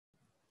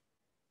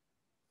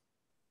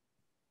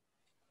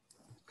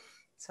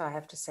So I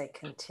have to say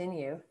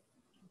continue.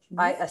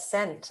 I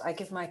assent. I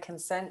give my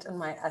consent and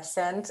my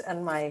assent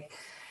and my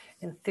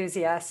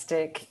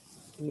enthusiastic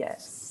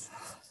yes.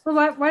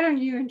 Well, why don't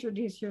you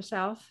introduce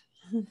yourself?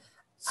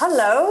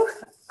 Hello,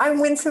 I'm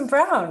Winsome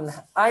Brown.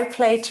 I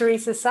play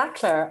Teresa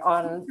Sackler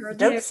on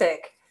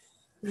Dopesick.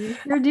 You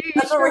sure do.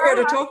 That's what we're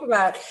here to talk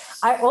about.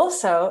 I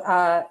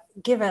also,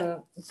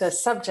 given the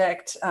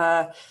subject,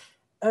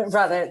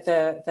 rather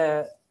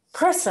the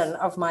person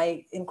of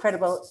my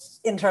incredible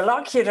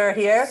interlocutor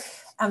here,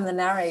 I'm the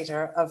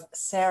narrator of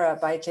Sarah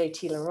by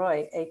J.T.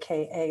 Leroy,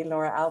 aka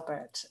Laura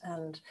Albert,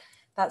 and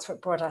that's what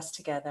brought us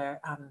together.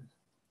 And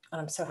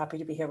I'm so happy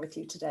to be here with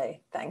you today.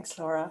 Thanks,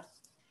 Laura.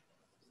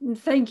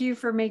 Thank you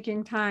for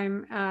making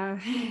time.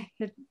 I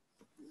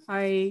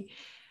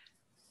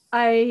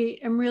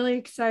am really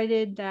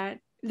excited that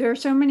there are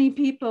so many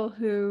people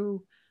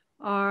who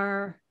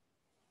are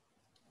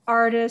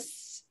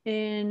artists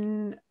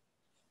in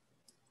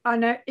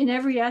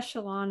every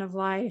echelon of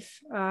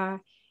life,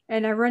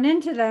 and I run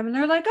into them, and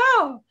they're like,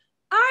 "Oh,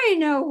 I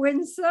know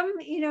Winsome,"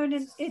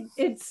 and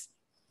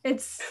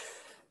it's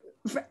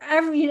for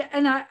every.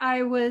 And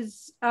I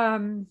was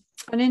on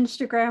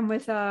Instagram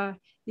with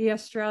the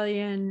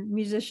Australian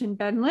musician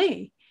Ben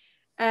Lee,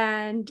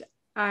 and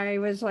I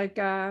was like,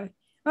 "Oh,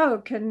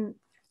 can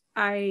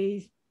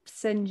I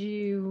send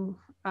you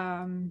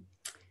to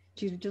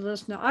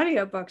listen to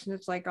audiobooks?" And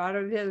it's like,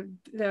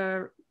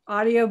 the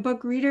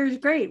audiobook reader is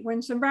great,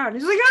 Winsome Brown.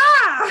 He's like,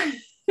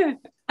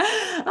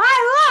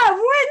 I love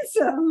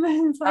Winsome.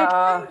 And it's like,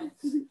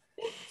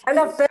 I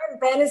love Ben.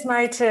 Ben is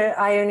married to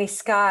Ione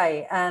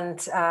Skye, and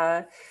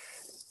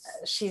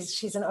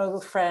she's an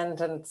old friend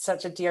and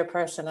such a dear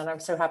person, and I'm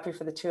so happy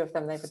for the two of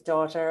them. They have a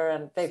daughter,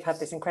 and they've had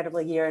this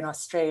incredible year in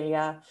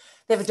Australia.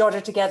 They have a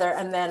daughter together,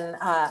 and then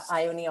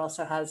Ione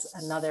also has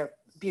another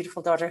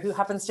beautiful daughter who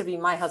happens to be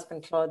my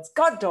husband Claude's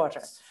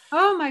goddaughter.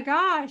 Oh my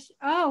gosh.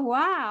 Oh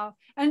wow.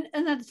 And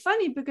that's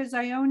funny because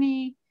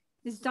Ione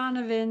is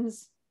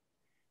Donovan's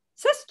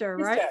sister,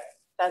 right?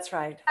 That's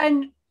right.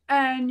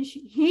 And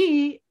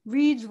he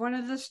reads one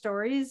of the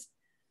stories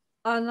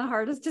on The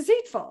Heart is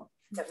Deceitful.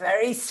 It's a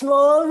very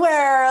small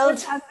world.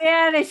 It's a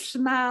very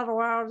small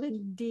world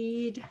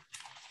indeed.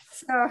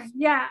 So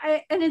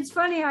yeah, and it's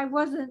funny, I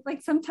wasn't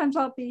like, sometimes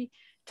I'll be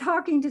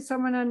talking to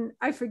someone and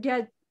I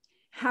forget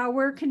how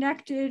we're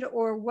connected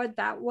or what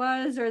that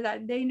was, or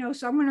that they know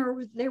someone,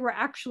 or they were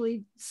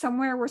actually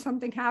somewhere where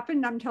something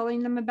happened. I'm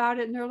telling them about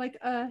it and they're like,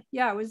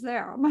 yeah, I was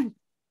there. I'm like,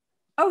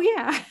 oh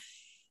yeah.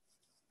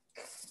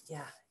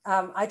 Yeah.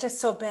 I just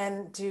saw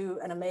Ben do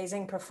an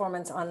amazing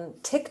performance on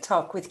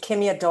TikTok with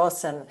Kimya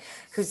Dawson,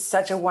 who's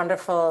such a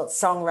wonderful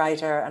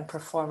songwriter and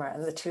performer.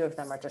 And the two of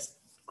them are just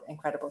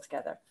incredible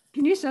together.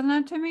 Can you send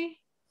that to me?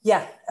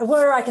 Yeah.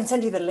 Or I can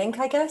send you the link,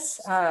 I guess.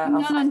 I'm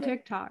not on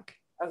TikTok.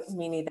 Oh,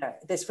 me neither.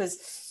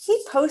 He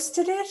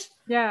posted it.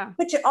 Yeah.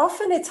 Which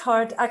often it's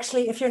hard,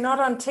 actually, if you're not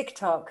on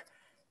TikTok,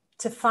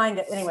 to find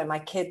it. Anyway, my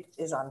kid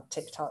is on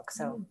TikTok,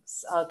 so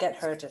I'll get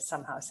her to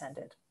somehow send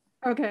it.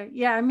 Okay.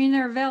 Yeah. I mean,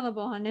 they're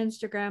available on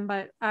Instagram,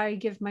 but I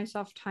give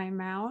myself time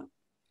outs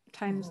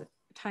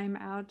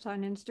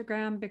on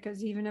Instagram,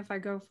 because even if I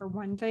go for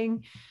one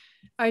thing,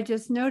 I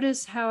just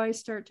notice how I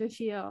start to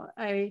feel.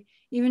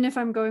 Even if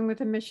I'm going with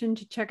a mission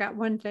to check out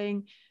one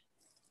thing,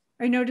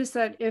 I notice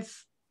that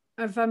if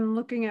I'm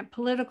looking at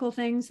political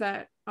things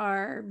that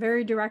are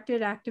very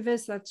directed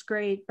activists, that's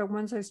great. But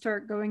once I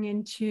start going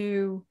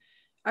into,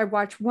 I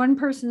watch one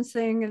person's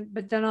thing,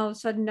 but then all of a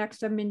sudden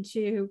next I'm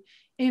into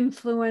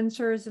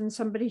influencers and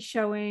somebody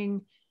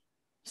showing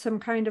some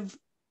kind of,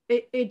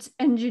 it's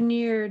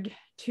engineered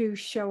to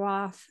show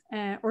off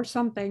or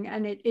something.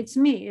 And it's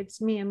me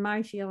and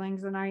my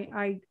feelings. And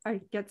I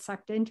get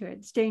sucked into it.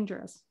 It's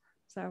dangerous.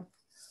 So.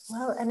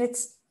 Well, and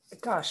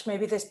gosh,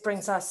 maybe this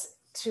brings us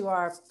to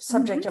our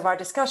subject of our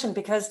discussion,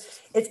 because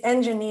it's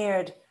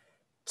engineered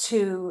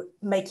to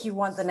make you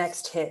want the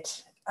next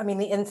hit. I mean,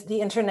 the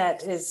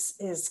internet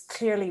is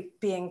clearly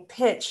being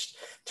pitched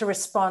to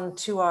respond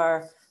to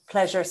our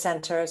pleasure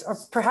centers, or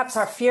perhaps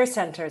our fear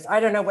centers. I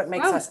don't know what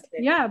makes us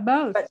tick. Yeah,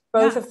 both. But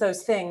both of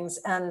those things.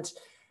 And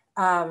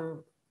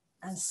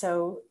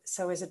so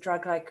is a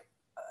drug like,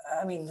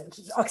 I mean,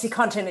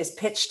 OxyContin is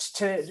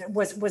pitched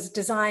was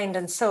designed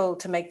and sold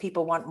to make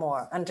people want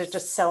more and to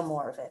just sell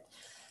more of it.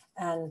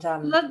 And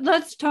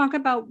let's talk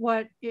about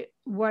what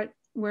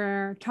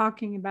we're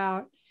talking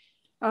about.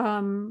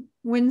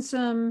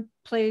 Winsome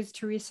plays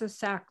Teresa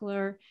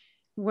Sackler,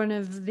 one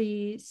of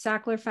the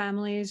Sackler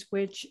families,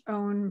 which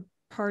own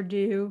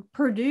Purdue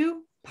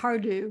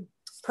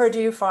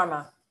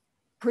Pharma.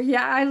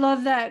 Yeah, I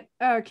love that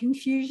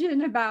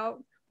confusion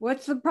about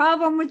what's the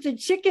problem with the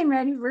chicken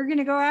we're going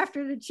to go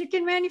after the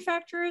chicken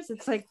manufacturers.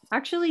 It's like,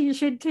 actually, you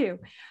should too.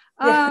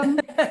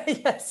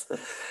 Yes,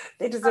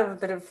 they deserve a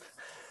bit of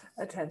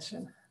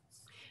attention.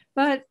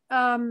 But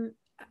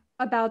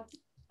about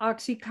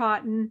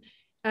OxyContin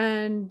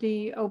and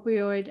the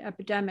opioid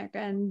epidemic,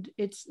 and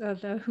it's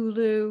the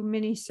Hulu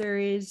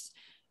miniseries,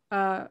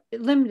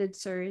 limited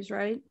series,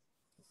 right?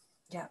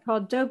 Yeah.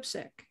 Called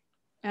Dopesick,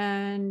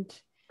 and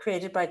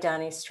created by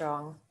Danny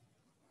Strong.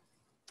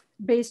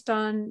 based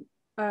on,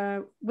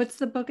 what's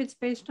the book it's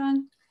based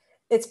on?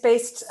 It's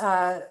based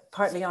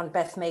partly on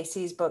Beth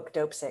Macy's book,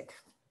 Dopesick.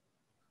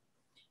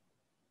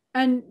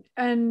 And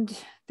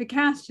the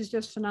cast is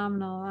just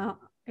phenomenal.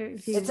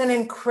 It's an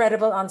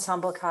incredible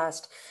ensemble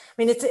cast. I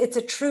mean, it's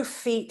a true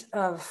feat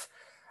of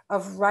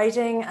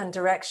writing and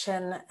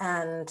direction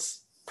and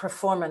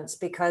performance,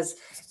 because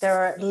there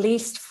are at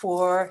least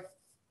 4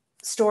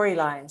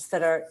 storylines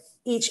that are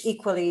each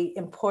equally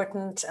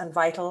important and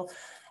vital,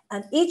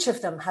 and each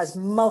of them has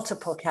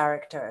multiple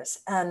characters,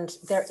 and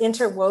they're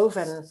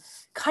interwoven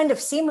kind of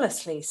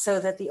seamlessly so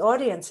that the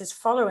audience is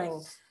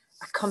following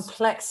a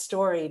complex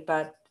story,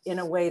 but in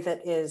a way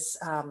that is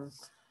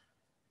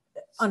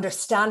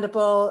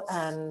understandable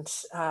and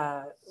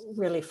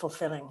really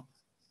fulfilling.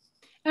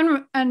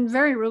 And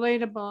very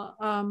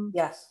relatable.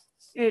 Yes.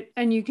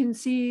 And you can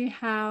see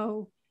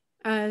how,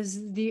 as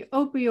the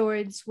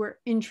opioids were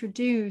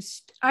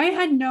introduced, I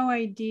had no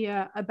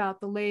idea about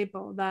the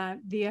label that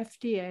the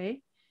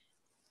FDA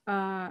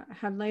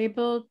had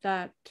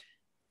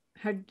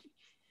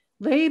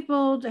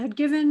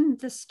given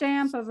the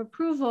stamp of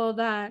approval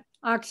that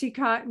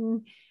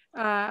OxyContin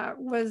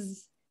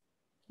was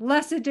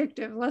less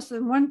addictive, less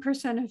than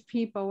 1% of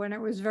people, when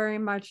it was very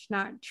much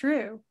not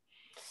true.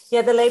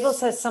 Yeah, the label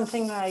says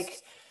something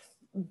like,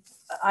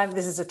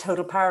 this is a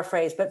total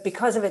paraphrase, but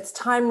because of its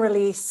time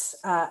release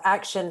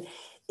action,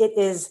 it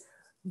is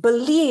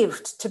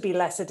believed to be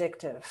less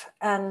addictive.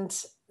 And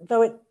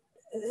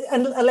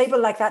a label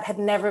like that had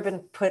never been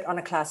put on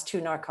a class 2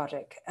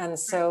 narcotic. And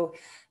so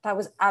that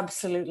was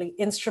absolutely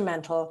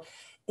instrumental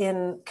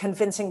in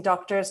convincing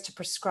doctors to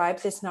prescribe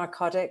this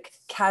narcotic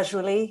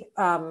casually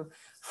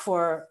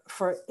for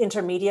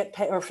intermediate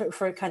pain, or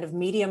for kind of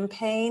medium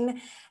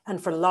pain,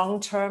 and for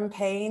long-term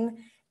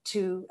pain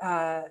to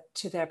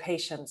their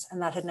patients.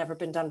 And that had never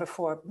been done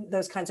before.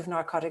 Those kinds of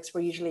narcotics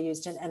were usually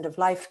used in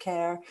end-of-life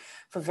care,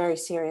 for very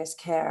serious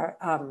care,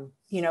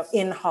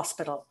 in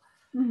hospital.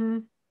 Mm-hmm.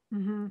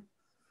 Mm-hmm.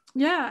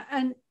 Yeah,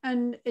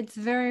 and it's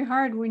very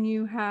hard when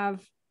you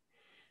have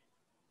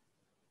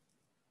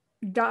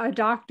a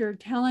doctor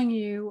telling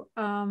you,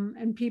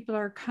 and people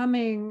are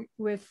coming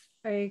with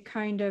a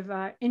kind of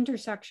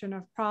intersection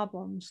of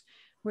problems,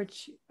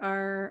 which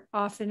are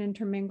often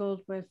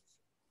intermingled with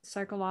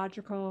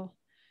psychological,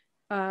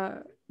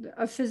 a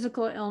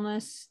physical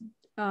illness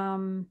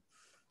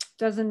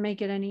doesn't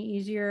make it any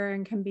easier,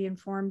 and can be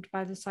informed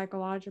by the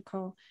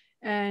psychological.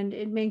 And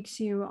it makes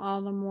you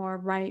all the more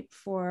ripe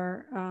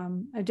for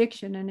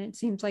addiction. And it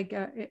seems like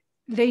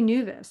they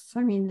knew this.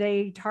 I mean,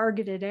 they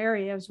targeted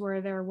areas where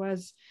there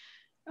was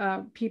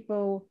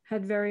people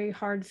had very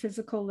hard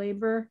physical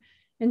labor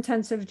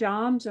intensive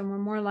jobs and were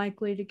more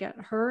likely to get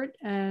hurt.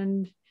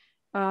 And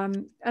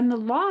the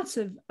loss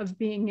of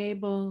being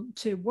able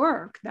to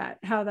work,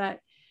 how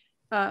that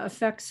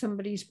affects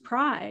somebody's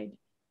pride.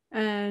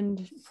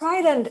 And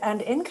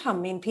income. I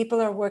mean, people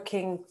are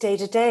working day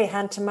to day,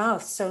 hand to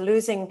mouth. So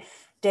losing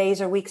days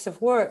or weeks of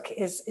work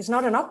is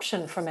not an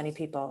option for many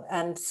people.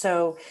 And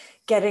so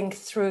getting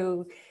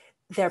through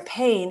their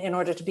pain in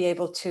order to be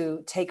able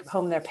to take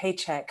home their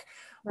paycheck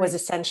was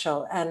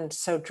essential. And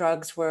so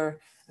painkillers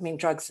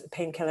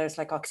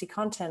like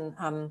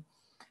OxyContin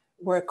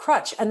were a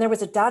crutch. And there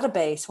was a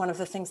database. One of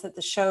the things that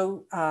the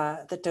show,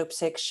 that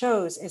Dopesick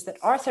shows, is that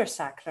Arthur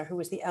Sackler, who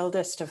was the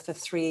eldest of the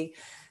 3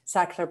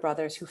 Sackler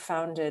brothers who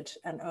founded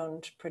and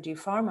owned Purdue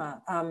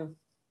Pharma,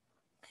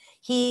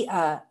 he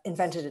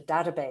invented a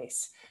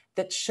database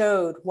that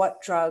showed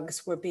what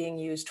drugs were being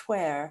used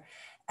where.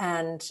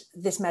 And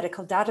this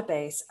medical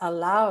database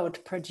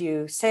allowed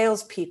Purdue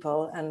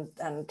salespeople and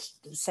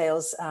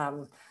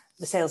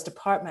the sales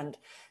department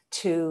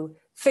to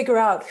figure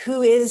out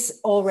who is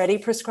already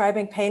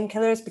prescribing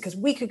painkillers, because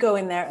we could go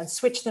in there and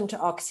switch them to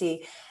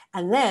Oxy.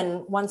 And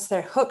then once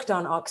they're hooked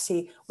on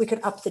Oxy, we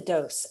could up the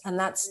dose. And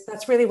that's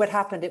really what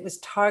happened. It was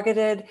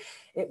targeted.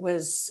 It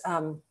was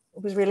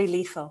really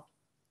lethal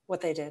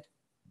what they did.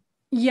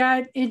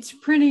 Yeah, it's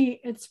pretty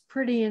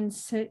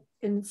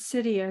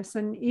insidious.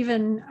 And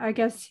even, I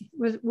guess,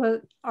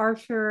 what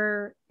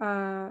Arthur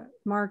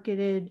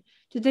marketed,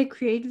 did they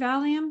create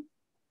Valium?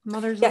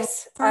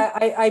 Yes,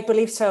 I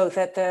believe so.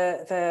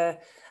 That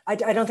I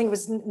don't think it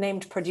was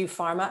named Purdue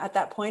Pharma at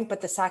that point,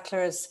 but the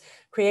Sacklers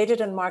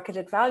created and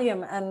marketed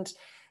Valium. And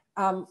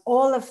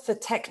all of the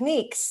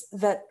techniques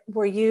that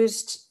were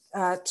used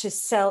to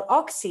sell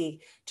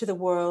Oxy to the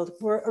world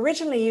were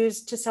originally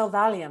used to sell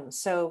Valium.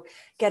 So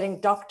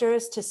getting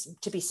doctors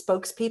to be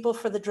spokespeople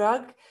for the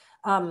drug.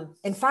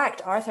 In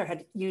fact, Arthur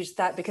had used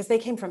that because they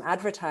came from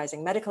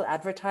advertising. Medical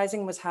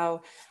advertising was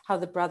how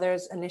the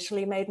brothers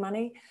initially made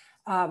money.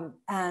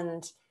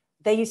 And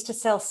they used to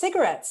sell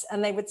cigarettes,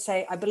 and they would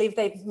say, I believe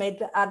they made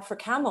the ad for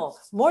Camel.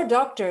 More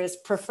doctors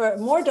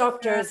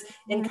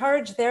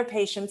encourage their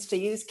patients to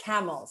use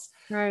Camels.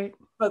 Right.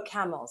 Smoke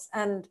Camels.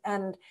 And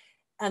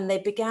they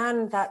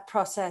began that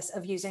process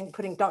of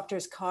putting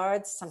doctors'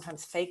 cards,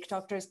 sometimes fake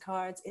doctors'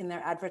 cards, in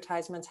their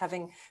advertisements,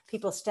 having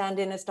people stand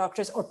in as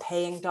doctors or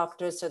paying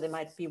doctors. So they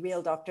might be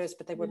real doctors,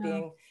 but they were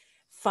being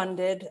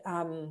funded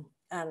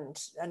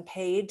and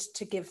paid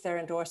to give their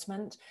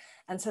endorsement.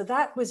 And so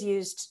that was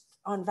used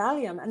on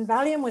Valium, and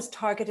Valium was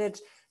targeted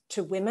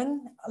to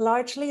women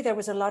largely. There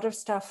was a lot of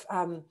stuff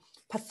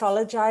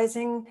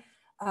pathologizing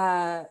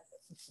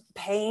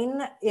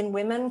pain in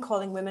women,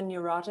 calling women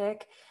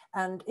neurotic.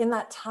 And in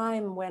that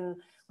time when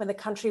the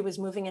country was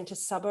moving into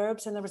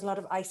suburbs and there was a lot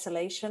of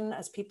isolation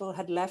as people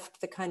had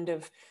left the kind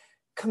of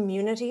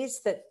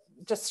communities that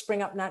just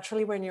spring up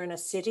naturally when you're in a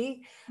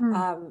city.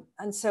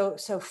 And so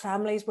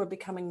families were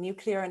becoming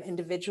nuclear and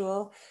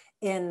individual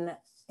in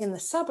the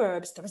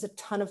suburbs. There was a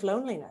ton of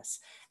loneliness.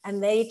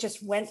 And they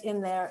just went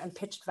in there and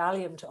pitched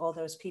Valium to all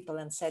those people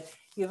and said,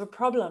 you have a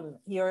problem.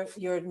 You're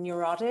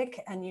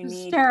neurotic and you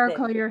need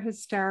hysterical. this. You're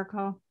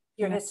hysterical.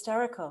 You're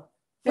hysterical,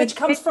 which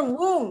comes from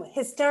womb.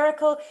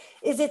 Hysterical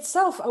is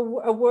itself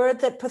a word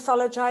that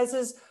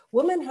pathologizes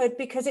womanhood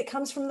because it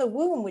comes from the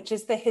womb, which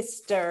is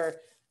the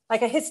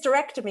like a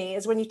hysterectomy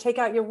is when you take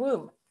out your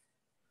womb.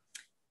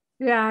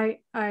 Yeah,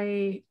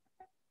 I'm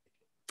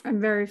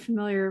very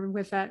familiar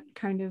with that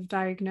kind of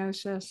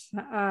diagnosis.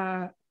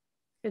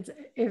 It's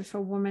if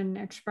a woman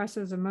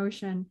expresses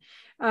emotion.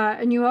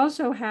 And you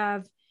also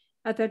have,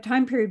 at that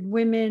time period,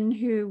 women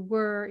who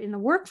were in the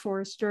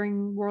workforce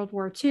during World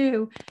War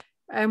II.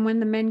 And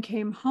when the men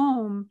came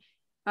home,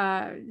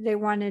 they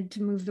wanted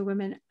to move the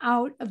women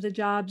out of the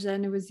jobs.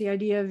 And it was the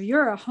idea of,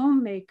 you're a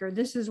homemaker.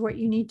 This is what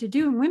you need to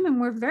do. And women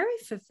were very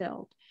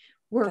fulfilled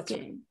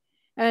working.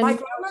 And my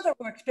grandmother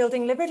worked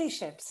building Liberty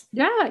ships.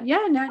 Yeah.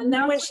 And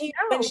then when she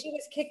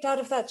was kicked out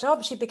of that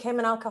job, she became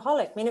an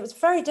alcoholic. I mean, it was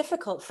very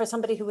difficult for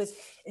somebody who was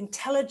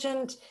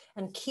intelligent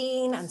and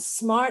keen and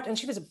smart. And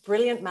she was a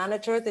brilliant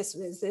manager. This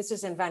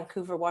is in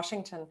Vancouver,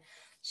 Washington.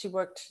 She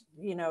worked,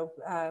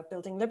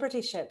 building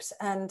Liberty ships.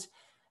 And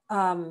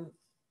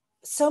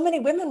so many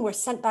women were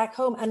sent back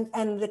home.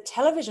 And the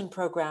television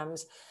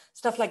programs,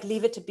 stuff like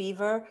Leave It to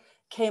Beaver,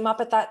 came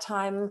up at that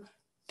time,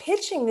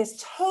 pitching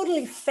this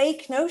totally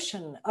fake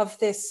notion of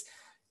this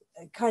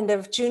kind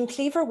of June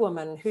Cleaver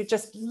woman who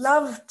just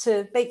loved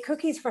to bake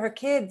cookies for her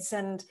kids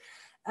and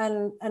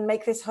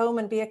make this home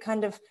and be a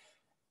kind of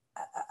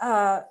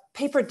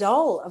paper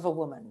doll of a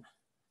woman.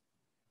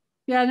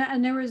 Yeah,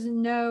 and there was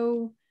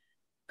no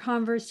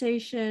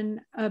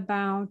conversation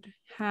about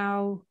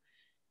how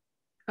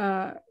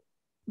the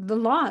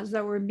laws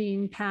that were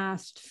being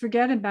passed,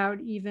 forget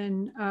about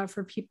even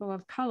for people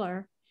of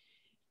color,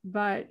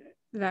 but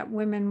that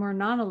women were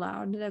not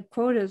allowed, the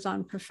quotas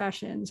on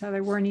professions, how they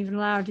weren't even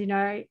allowed.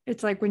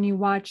 It's like when you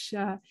watch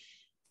the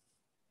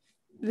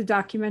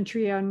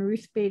documentary on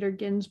Ruth Bader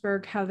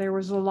Ginsburg, how there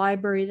was a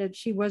library that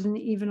she wasn't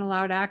even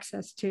allowed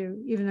access to,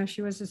 even though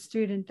she was a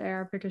student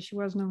there, because she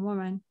wasn't a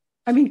woman.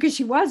 I mean, because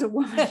she was a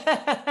woman.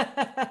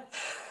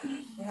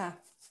 Yeah.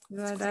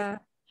 But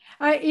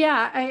I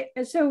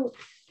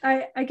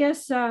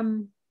guess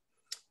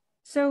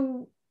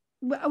so.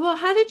 Well,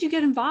 how did you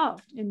get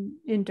involved in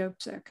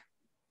Dopesick?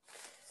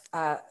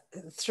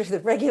 Through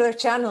the regular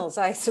channels.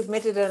 I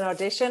submitted an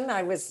audition.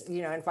 I was,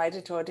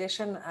 invited to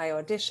audition. I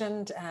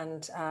auditioned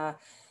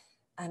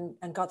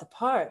and got the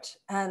part.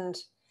 And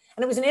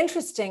it was an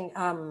interesting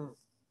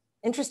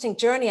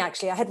journey,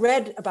 actually. I had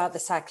read about the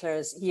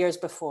Sacklers years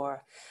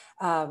before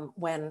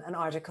when an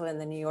article in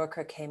the New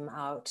Yorker came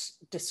out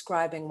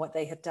describing what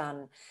they had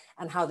done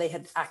and how they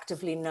had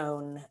actively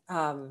known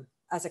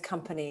as a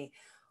company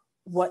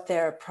what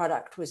their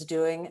product was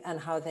doing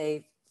and how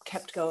they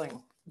kept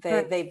going.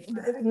 They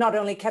not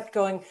only kept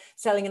going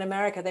selling in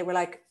America, they were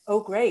like, oh,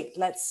 great,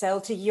 let's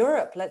sell to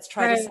Europe. Let's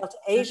try to sell to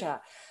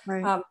Asia.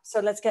 Right. So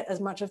let's get as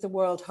much of the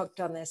world hooked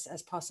on this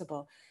as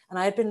possible. And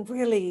I had been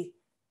really,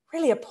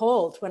 really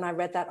appalled when I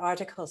read that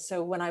article.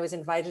 So when I was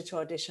invited to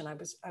audition, I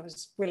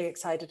was really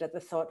excited at the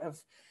thought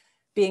of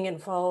being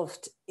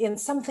involved in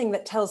something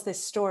that tells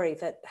this story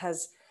that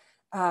has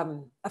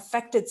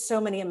affected so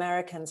many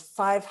Americans.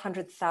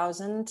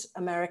 500,000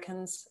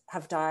 Americans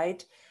have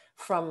died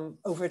from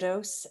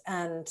overdose,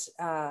 and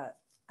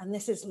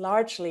this is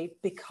largely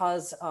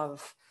because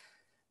of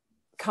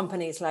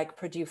companies like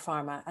Purdue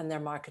Pharma and their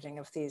marketing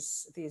of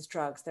these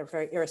drugs. They're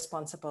very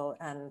irresponsible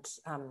and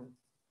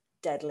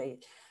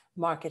deadly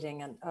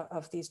marketing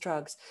of these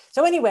drugs.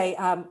 So anyway,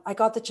 I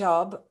got the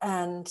job,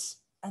 and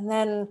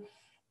then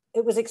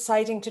it was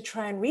exciting to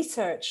try and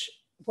research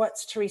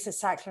what's Teresa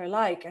Sackler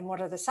like and what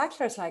are the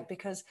Sacklers like,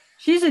 because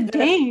she's a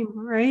dame,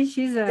 right?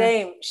 She's a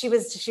dame. She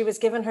was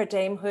given her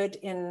damehood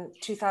in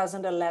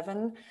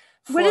 2011.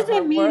 What does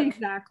it mean work.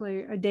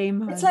 Exactly? A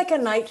damehood? It's like a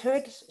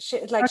knighthood.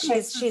 Okay.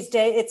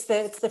 It's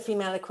the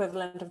female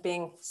equivalent of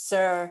being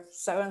Sir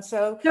so and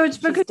so. No, it's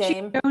because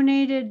she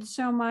donated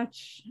so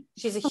much.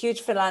 She's a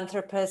huge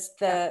philanthropist.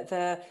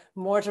 The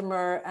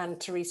Mortimer and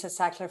Teresa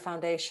Sackler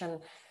Foundation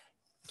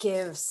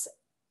gives.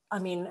 I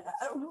mean,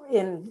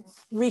 in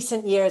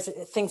recent years,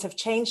 things have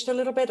changed a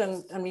little bit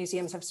and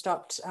museums have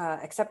stopped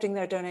accepting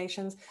their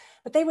donations,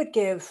 but they would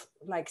give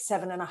like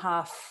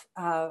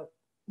 £7.5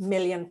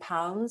 million,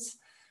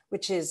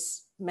 which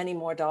is many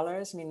more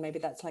dollars. I mean, maybe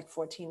that's like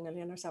 14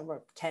 million or so,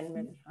 or 10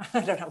 million.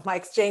 I don't know. My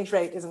exchange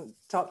rate isn't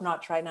top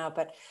notch right now,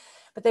 but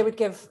but they would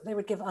give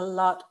a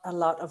lot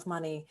of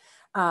money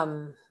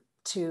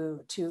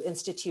to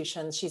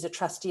institutions. She's a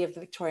trustee of the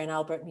Victoria and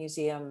Albert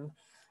Museum.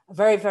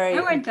 Very, very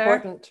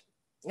important.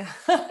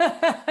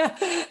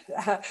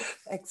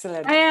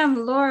 Excellent. I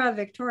am Laura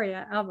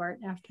Victoria Albert,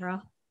 after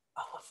all.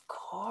 Oh, of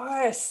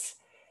course.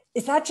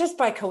 Is that just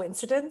by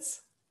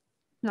coincidence?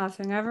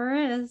 Nothing ever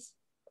is.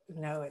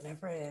 No, it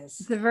never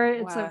is.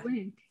 It's a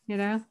wink, you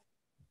know?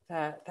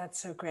 That's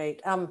so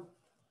great.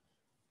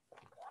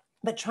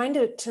 But trying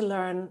to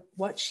learn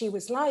what she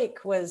was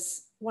like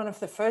was one of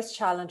the first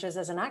challenges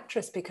as an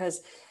actress,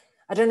 because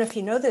I don't know if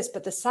you know this,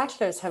 but the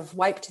Sacklers have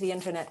wiped the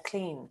internet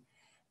clean.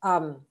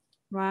 Wow.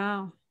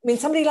 I mean,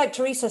 somebody like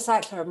Teresa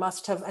Sackler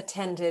must have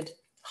attended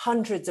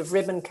hundreds of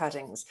ribbon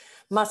cuttings,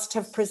 must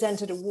have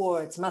presented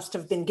awards, must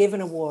have been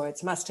given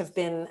awards, must have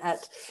been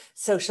at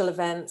social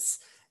events,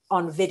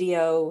 on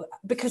video,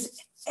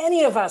 because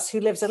any of us who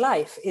lives a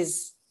life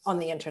is on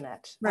the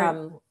internet.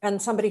 Right.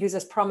 And somebody who's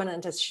as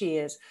prominent as she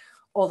is,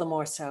 all the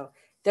more so.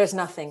 There's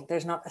not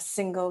a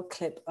single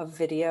clip of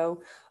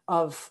video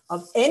of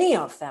any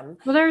of them.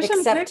 Well, there are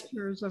some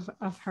pictures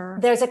of her.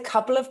 There's a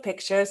couple of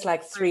pictures,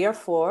 like 3 or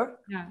 4.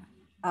 Yeah.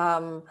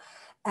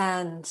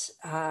 And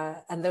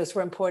those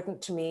were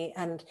important to me.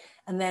 And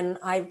then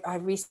I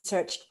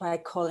researched by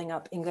calling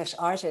up English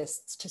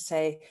artists to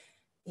say,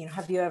 you know,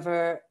 have you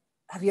ever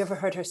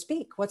heard her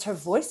speak? What's her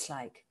voice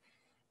like?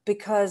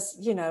 Because,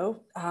 you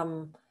know,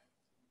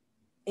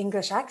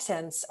 English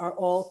accents are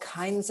all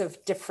kinds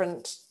of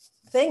different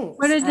things.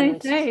 What did they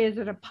say? Is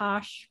it a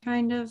posh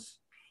kind of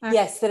accent?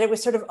 Yes, that it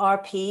was sort of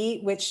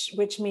RP,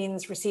 which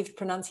means received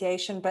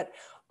pronunciation, but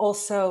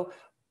also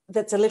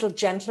that's a little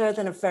gentler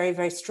than a very,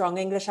 very strong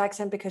English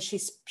accent, because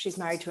she's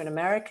married to an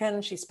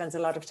American. She spends a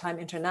lot of time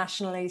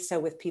internationally, so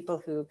with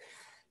people who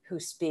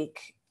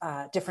speak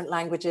different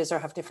languages or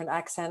have different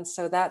accents.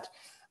 So that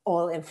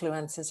all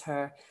influences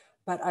her.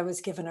 But I was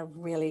given a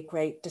really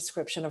great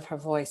description of her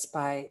voice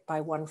by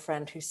one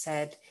friend who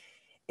said,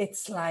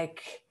 it's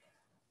like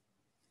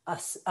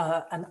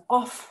an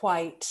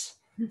off-white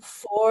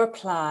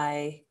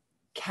 4-ply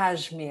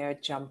cashmere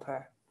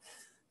jumper.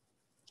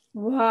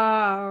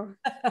 Wow,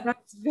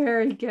 that's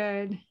very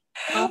good.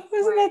 Wasn't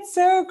that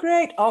so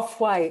great?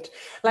 Off-white,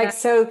 like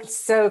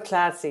so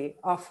classy.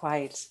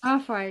 Off-white.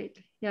 Off-white,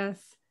 yes.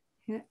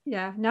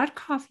 Yeah, not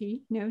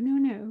coffee.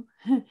 No.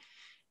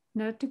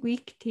 Not the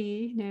Greek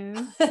tea, no.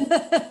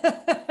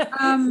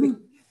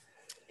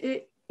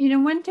 You know,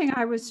 one thing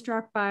I was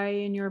struck by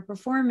in your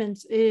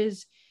performance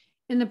is,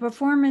 in the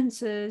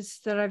performances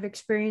that I've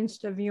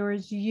experienced of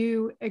yours,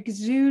 you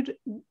exude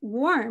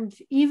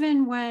warmth,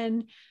 even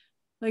when,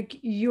 like,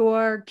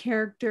 your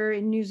character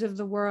in News of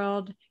the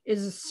World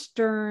is a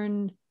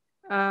stern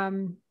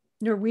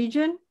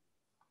Norwegian.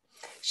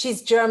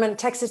 She's German,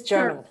 Texas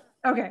German.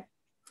 Sure. Okay.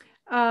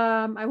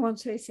 I won't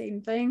say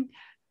same thing,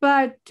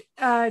 but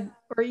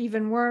or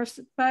even worse.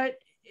 But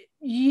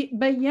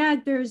yeah,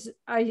 there's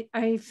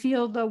I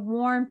feel the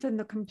warmth and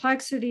the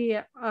complexity,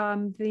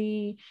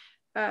 the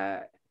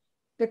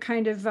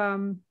kind of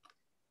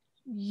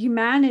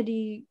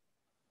humanity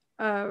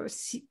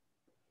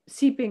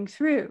seeping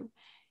through.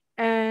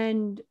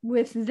 And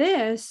with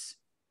this,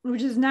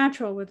 which is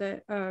natural with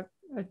a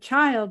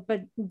child,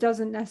 but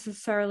doesn't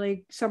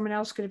necessarily, someone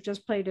else could have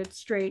just played it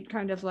straight,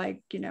 kind of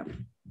like, you know,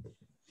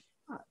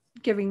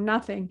 giving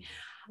nothing.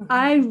 Mm-hmm.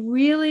 I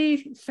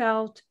really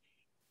felt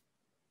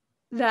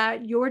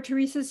that your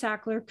Teresa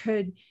Sackler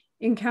could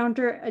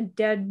encounter a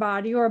dead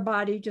body or a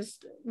body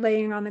just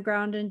laying on the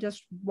ground and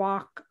just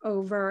walk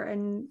over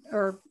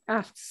or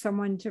ask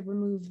someone to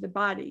remove the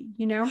body,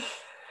 you know?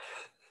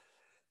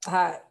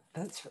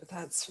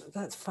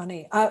 That's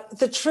funny.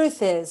 The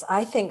truth is,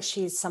 I think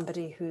she's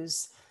somebody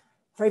who's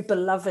very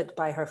beloved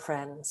by her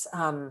friends.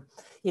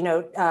 You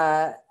know,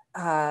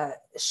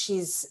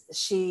 she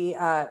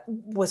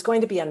was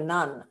going to be a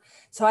nun,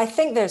 so I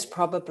think there's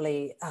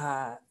probably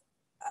a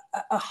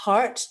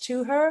heart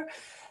to her,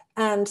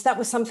 and that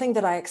was something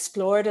that I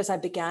explored as I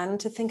began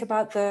to think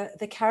about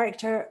the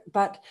character.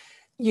 But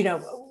you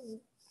know,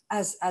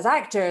 as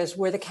actors,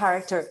 we're the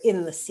character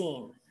in the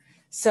scene,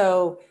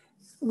 so.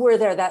 Were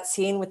there that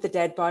scene with the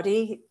dead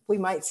body, we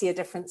might see a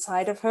different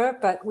side of her,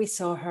 but we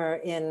saw her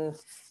in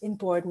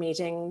board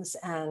meetings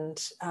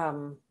and,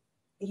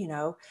 you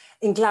know,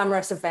 in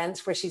glamorous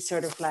events where she's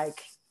sort of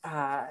like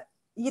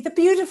the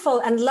beautiful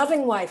and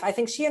loving wife. I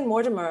think she and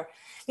Mortimer,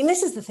 I mean,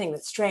 this is the thing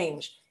that's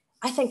strange.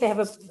 I think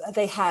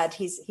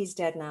he's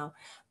dead now,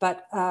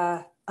 but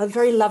a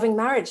very loving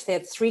marriage. They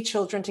had 3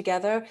 children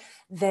together.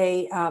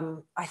 They,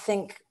 I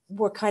think,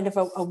 were kind of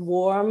a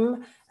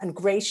warm and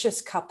gracious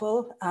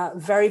couple,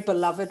 very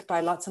beloved by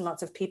lots and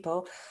lots of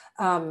people,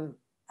 and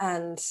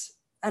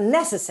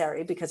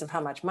necessary because of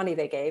how much money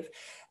they gave.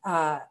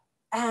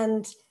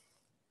 And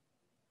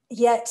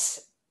yet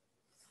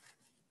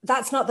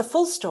that's not the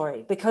full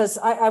story, because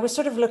I was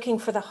sort of looking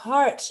for the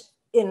heart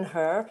in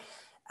her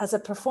as a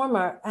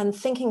performer and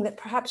thinking that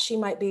perhaps she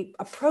might be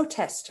a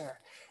protester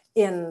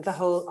in the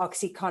whole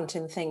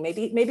OxyContin thing.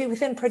 Maybe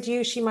within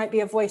Purdue, she might be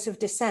a voice of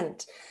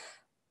dissent.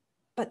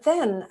 But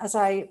then as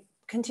I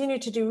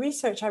continued to do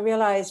research, I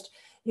realized,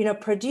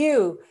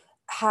 Purdue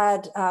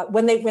had,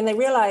 when they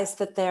realized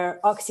that their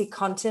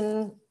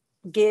OxyContin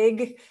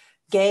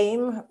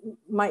game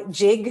might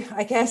jig,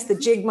 I guess, the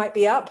jig might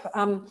be up,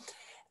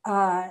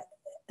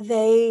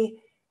 they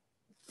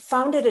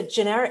founded a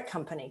generic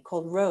company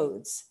called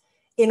Rhodes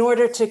in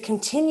order to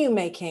continue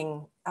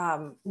making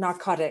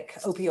narcotic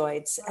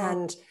opioids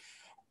and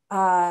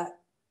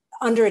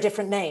under a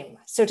different name.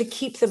 So to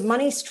keep the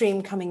money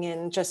stream coming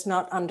in, just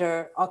not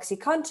under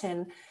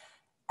OxyContin.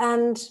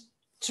 And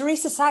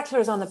Teresa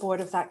Sackler is on the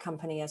board of that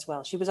company as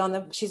well. She's on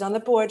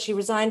the board. She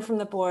resigned from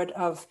the board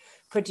of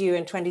Purdue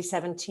in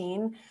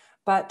 2017,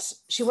 but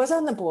she was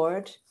on the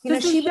board. She had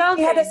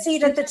a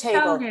seat at the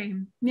table.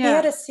 He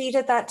had a seat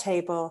at that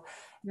table.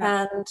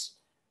 Yeah. And,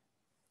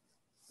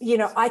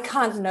 I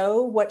can't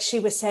know what she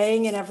was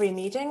saying in every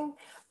meeting,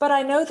 but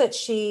I know that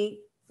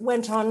she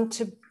went on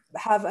to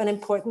have an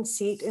important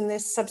seat in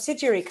this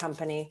subsidiary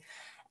company,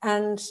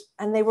 and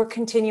they were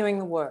continuing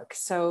the work.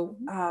 So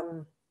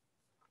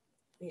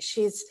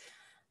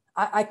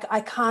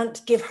I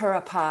can't give her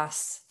a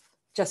pass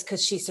just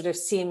because she sort of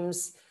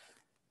seems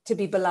to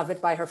be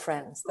beloved by her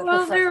friends.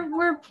 Well, there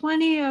were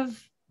plenty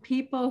of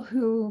people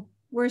who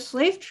were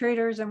slave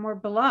traders and were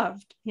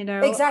beloved,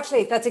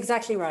 Exactly. That's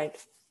exactly right.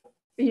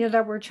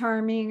 That were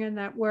charming and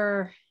that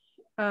were,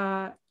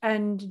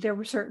 and there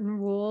were certain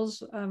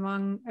rules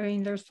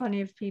there's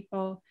plenty of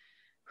people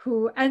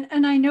who,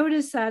 and I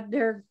noticed that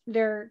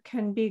there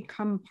can be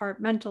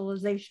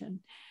compartmentalization,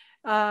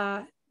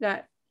 and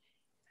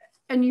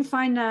you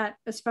find that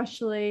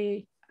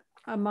especially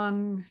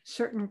among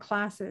certain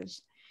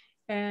classes,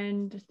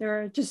 and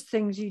there are just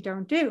things you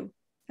don't do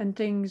and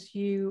things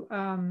you,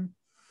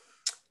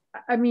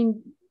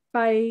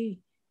 by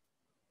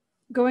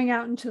going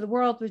out into the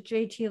world with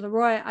JT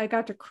Leroy, I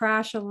got to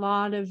crash a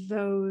lot of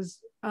those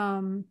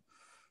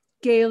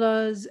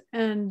galas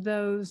and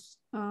those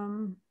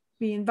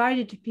be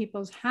invited to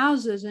people's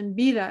houses and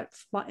be that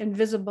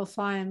invisible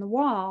fly on the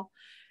wall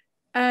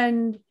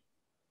and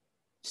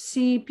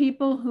see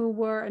people who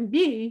were, and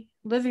be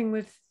living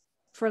with,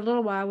 for a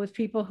little while, with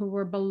people who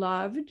were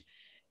beloved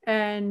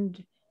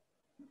and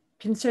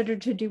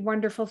considered to do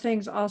wonderful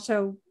things,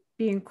 also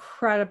be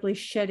incredibly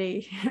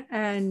shitty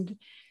and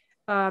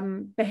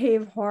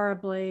behave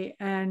horribly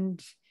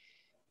and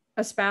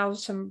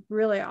espouse some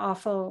really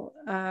awful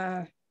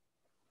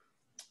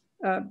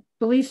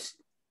beliefs,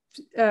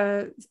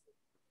 kind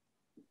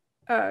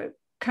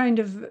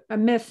of a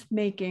myth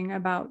making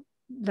about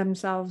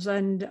themselves.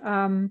 And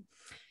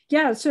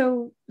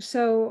so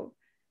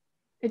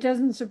it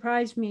doesn't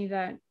surprise me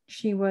that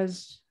she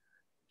was,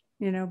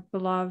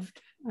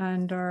 beloved,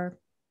 and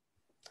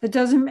it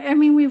doesn't,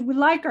 we would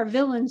like our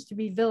villains to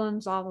be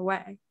villains all the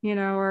way,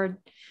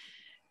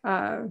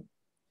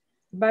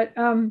 but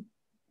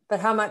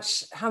how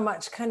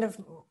much kind of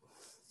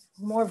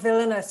more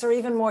villainous or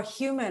even more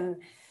human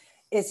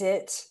is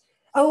it?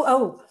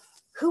 Oh,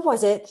 who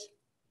was it?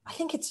 I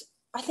think it's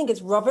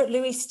Robert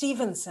Louis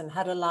Stevenson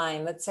had a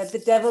line that said, "The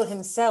devil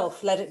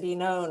himself, let it be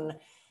known,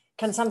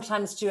 can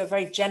sometimes do a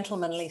very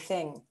gentlemanly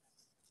thing."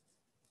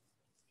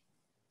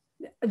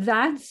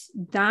 That's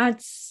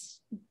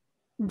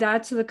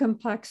the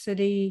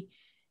complexity.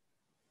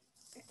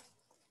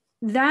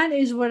 That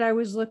is what I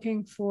was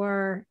looking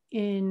for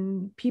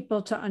in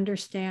people to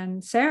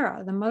understand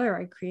Sarah, the mother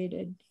I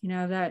created,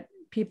 that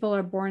people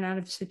are born out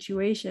of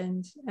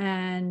situations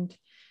and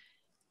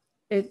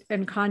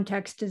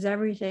context is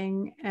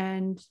everything.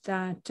 And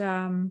that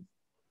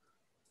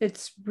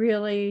it's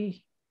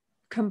really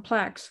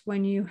complex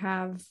when you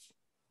have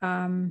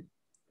the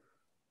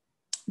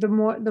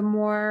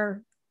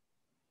more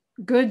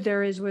good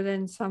there is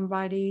within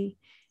somebody.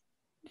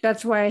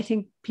 That's why I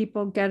think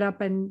people get up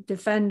and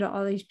defend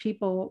all these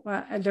people.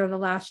 They're the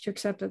last to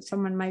accept that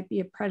someone might be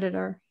a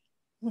predator.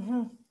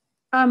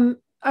 Mm-hmm.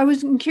 I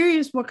was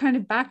curious what kind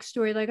of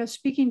backstory, like I was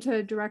speaking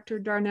to director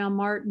Darnell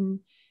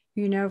Martin,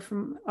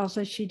 from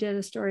also, she did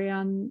a story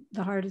on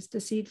The Heart is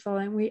Deceitful.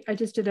 And I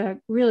just did a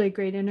really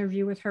great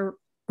interview with her.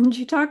 And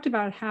she talked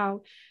about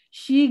how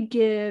she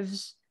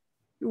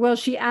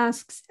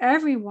asks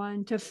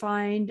everyone to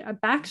find a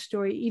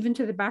backstory, even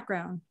to the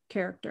background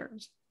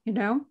characters,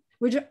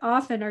 which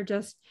often are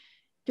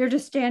they're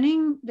just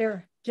standing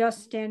there,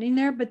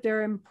 but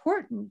they're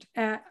important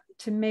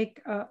to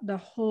make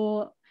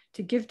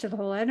to give to the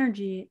whole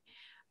energy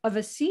of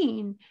a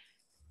scene.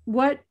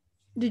 What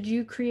did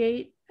you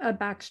create a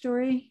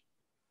backstory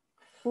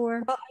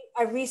for? Well,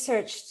 I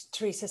researched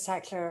Teresa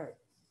Sackler.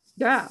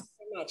 Yeah.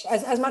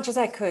 As much as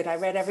I could. I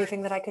read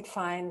everything that I could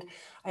find.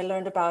 I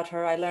learned about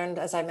her. I learned,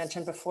 as I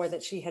mentioned before,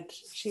 that she had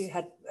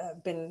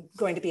been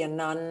going to be a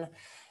nun.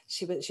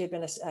 She had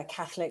been a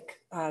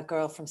Catholic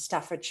girl from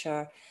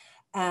Staffordshire,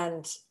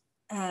 and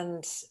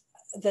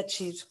that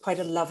she's quite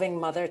a loving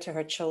mother to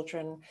her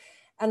children.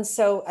 And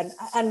so,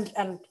 and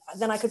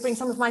then I could bring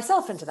some of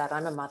myself into that.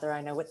 I'm a mother.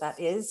 I know what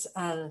that is.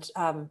 And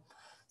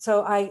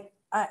so I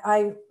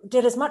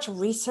did as much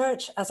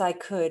research as I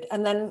could,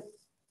 and then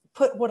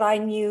put what I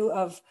knew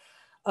of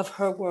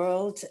her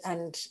world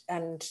and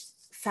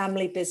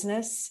family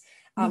business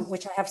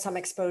which I have some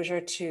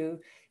exposure to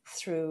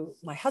through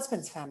my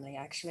husband's family,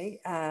 actually,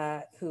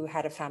 who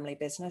had a family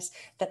business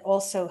that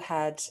also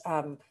had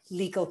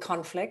legal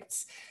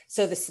conflicts.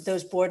 So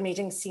those board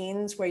meeting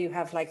scenes where you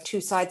have like two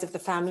sides of the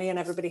family and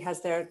everybody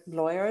has their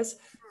lawyers.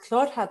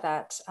 Claude had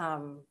that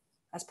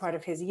as part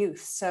of his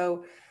youth.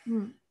 So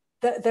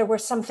there were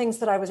some things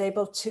that I was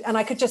able to, and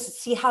I could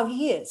just see how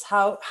he is.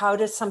 How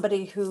does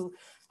somebody who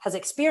has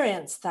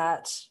experienced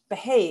that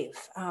behave?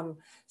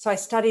 So I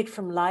studied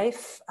from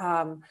life.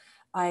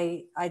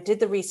 I did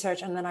the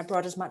research, and then I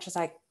brought as much as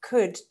I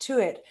could to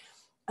it.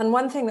 And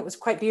one thing that was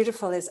quite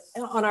beautiful is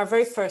on our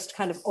very first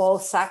kind of all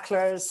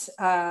Sacklers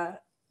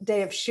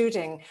day of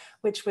shooting,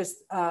 which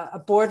was a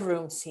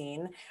boardroom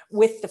scene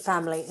with the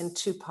family in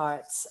two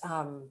parts.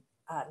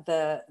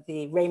 The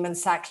Raymond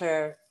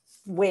Sackler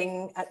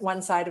wing at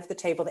one side of the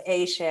table, the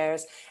A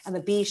shares, and the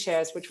B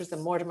shares, which was the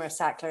Mortimer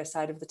Sackler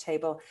side of the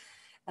table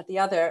at the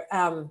other.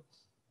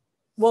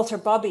 Walter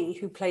Bobby,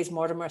 who plays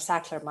Mortimer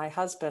Sackler, my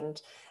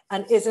husband,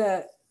 and is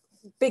a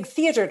big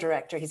theater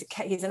director.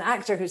 He's an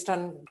actor who's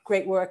done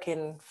great work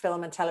in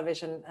film and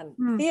television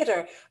and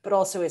theater, but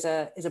also is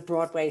a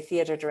Broadway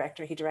theater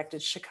director. He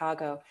directed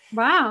Chicago.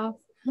 Wow.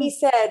 He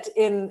said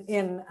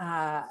in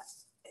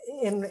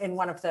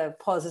one of the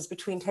pauses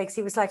between takes,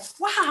 he was like,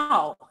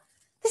 "Wow,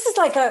 this is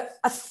like a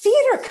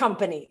theater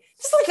company.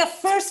 This is like the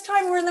first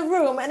time we're in the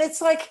room, and it's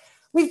like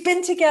we've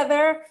been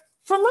together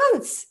for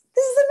months.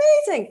 This is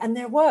amazing." And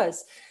there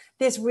was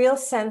this real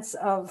sense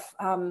of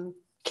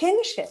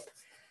kinship.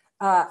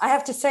 I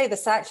have to say the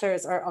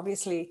Sacklers are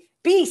obviously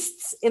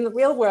beasts in the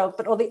real world,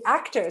 but all the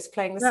actors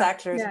playing the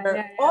Sacklers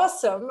are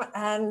awesome.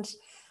 And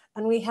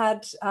we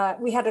had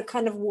a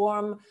kind of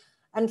warm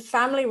and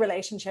family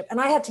relationship. And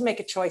I had to make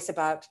a choice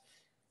about,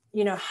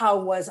 how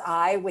was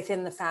I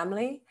within the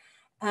family?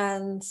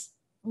 And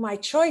my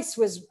choice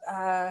was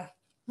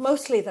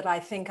mostly that I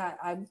think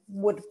I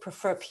would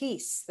prefer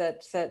peace,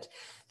 that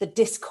the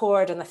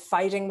discord and the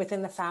fighting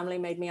within the family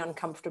made me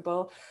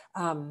uncomfortable.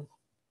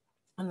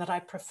 And that I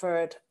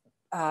preferred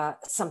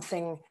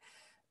something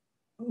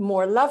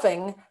more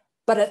loving,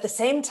 but at the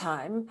same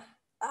time,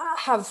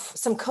 have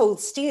some cold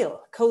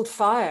steel, cold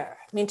fire.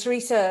 I mean,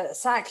 Teresa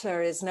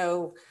Sackler is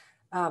no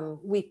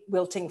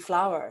wilting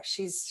flower.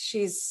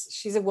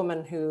 She's a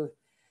woman who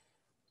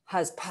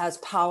has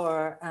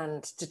power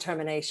and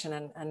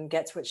determination and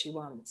gets what she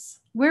wants.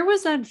 Where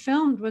was that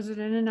filmed? Was it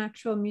in an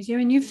actual museum?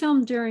 And you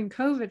filmed during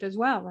COVID as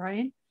well,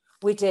 right?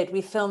 We did.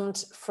 We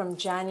filmed from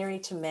January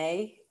to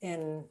May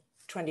in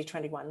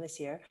 2021 this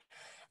year.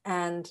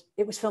 And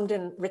it was filmed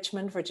in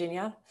Richmond,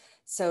 Virginia.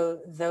 So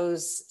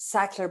those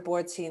Sackler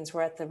board scenes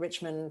were at the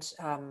Richmond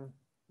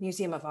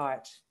Museum of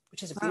Art,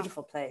 which is a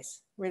beautiful place,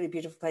 really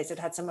beautiful place. It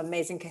had some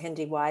amazing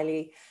Kehinde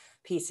Wiley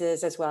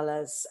pieces as well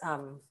as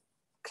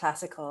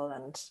classical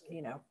and,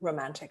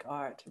 romantic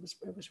art.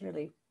 It was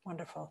really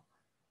wonderful.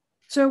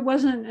 So it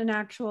wasn't an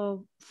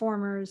actual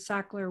former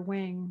Sackler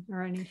wing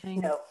or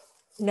anything?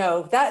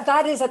 No,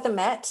 that is at the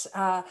Met.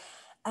 But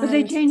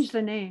they changed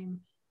the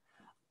name.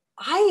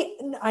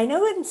 I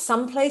know in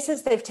some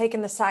places they've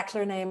taken the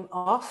Sackler name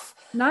off.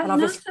 Not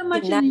so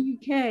much in the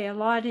UK, a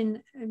lot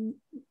in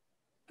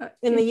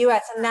the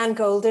US. And Nan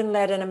Goldin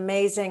led an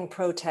amazing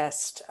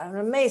protest at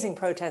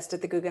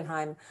the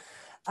Guggenheim.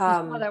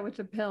 I saw that with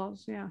the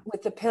pills, yeah.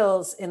 With the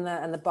pills and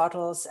the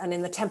bottles and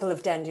in the Temple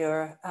of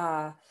Dendur.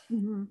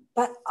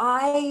 But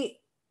I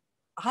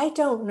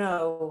don't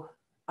know.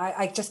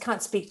 I just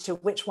can't speak to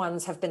which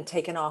ones have been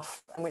taken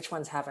off and which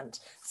ones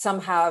haven't.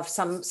 Some have,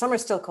 some are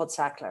still called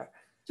Sackler.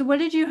 So what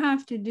did you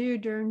have to do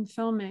during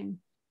filming?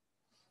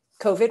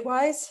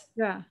 COVID-wise?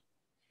 Yeah.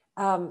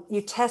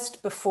 You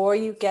test before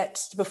you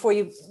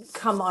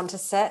come onto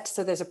set.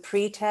 So there's a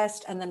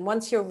pre-test. And then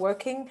once you're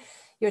working,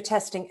 you're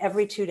testing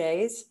every 2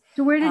 days.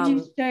 So where did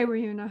you stay? Were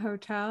you in a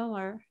hotel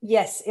or?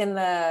 Yes, in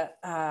the,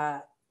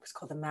 it was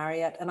called the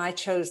Marriott. And I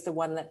chose the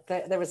one that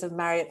there was a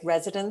Marriott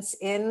Residence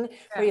Inn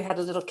where you had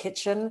a little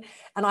kitchen.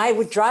 And I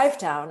would drive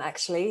down,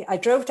 actually. I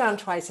drove down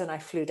twice and I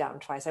flew down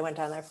twice. I went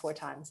down there 4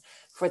 times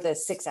for the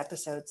 6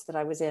 episodes that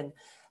I was in.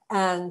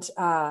 And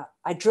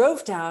I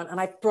drove down and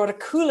I brought a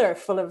cooler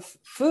full of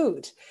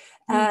food.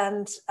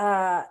 And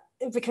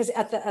because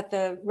at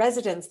the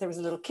residence, there was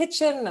a little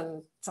kitchen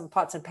and some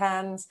pots and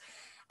pans.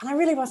 And I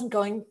really wasn't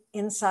going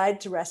inside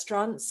to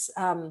restaurants.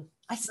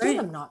 I still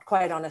am not,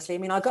 quite honestly. I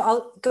mean,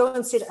 I'll go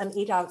and sit and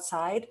eat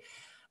outside,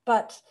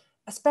 but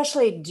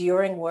especially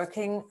during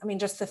working, I mean,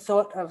 just the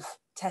thought of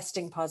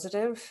testing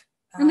positive.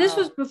 And this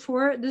was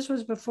before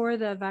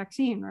the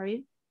vaccine,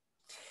 right?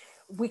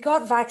 We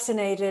got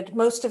vaccinated.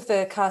 Most of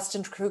the cast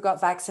and crew got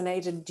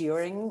vaccinated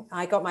during.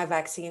 I got my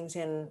vaccines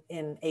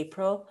in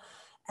April.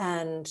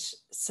 And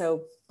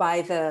so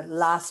by the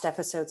last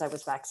episodes, I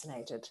was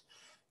vaccinated.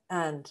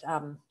 And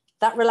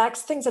that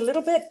relaxed things a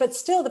little bit, but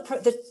still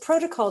the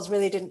protocols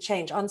really didn't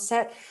change. On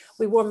set,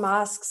 we wore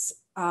masks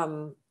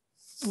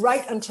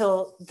right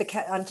until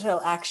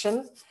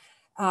action.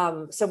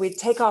 So we'd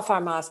take off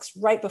our masks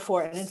right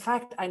before. And in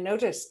fact, I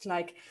noticed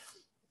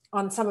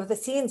on some of the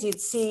scenes,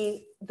 you'd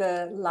see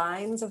the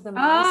lines of the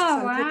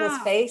masks on people's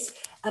face.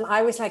 And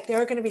I was like,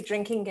 there are going to be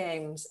drinking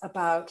games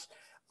about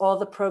all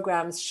the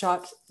programs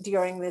shot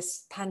during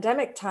this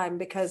pandemic time,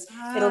 because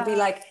it'll be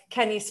like,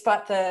 can you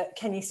spot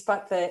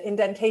the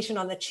indentation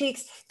on the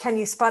cheeks? Can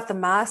you spot the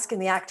mask in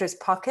the actor's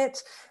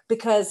pocket?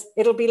 Because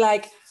it'll be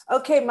like,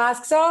 okay,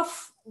 masks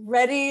off,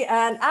 ready,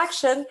 and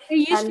action.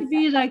 It used to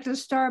be like the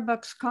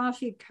Starbucks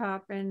coffee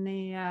cup and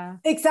the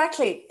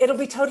exactly, it'll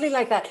be totally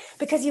like that,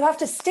 because you have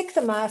to stick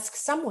the mask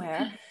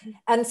somewhere.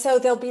 And so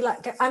there'll be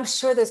like, I'm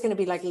sure there's going to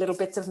be like little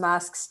bits of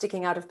masks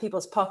sticking out of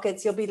people's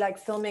pockets. You'll be like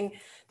filming,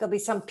 there'll be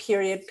some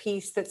period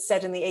piece that's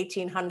set in the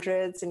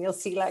 1800s and you'll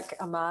see like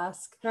a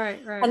mask.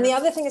 Right. And the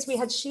other thing is we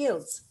had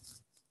shields.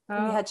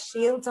 And we had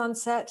shields on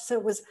set, so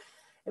it was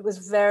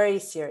very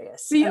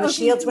serious. And the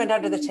shields went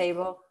under the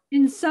table.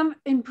 In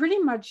pretty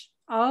much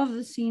all of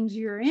the scenes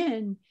you're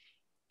in,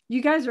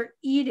 you guys are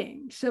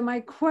eating. So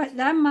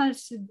that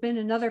must have been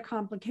another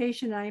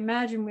complication, I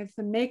imagine, with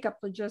the makeup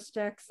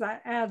logistics.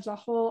 That adds a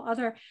whole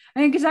other,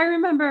 because I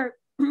remember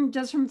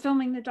just from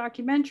filming the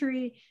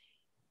documentary,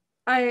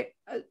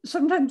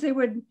 sometimes they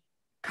would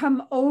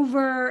come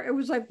over, it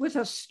was like with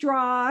a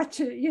straw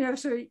to,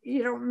 so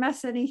you don't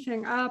mess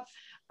anything up.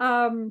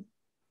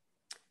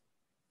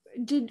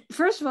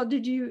 First of all,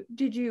 did you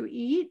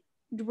eat?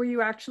 Were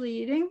you actually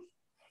eating?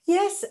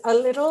 Yes, a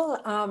little.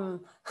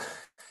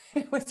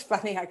 It was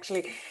funny,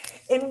 actually.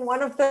 In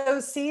one of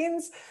those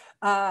scenes,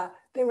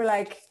 they were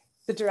like,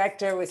 the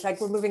director was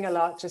like, we're moving a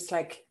lot, just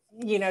like,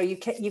 you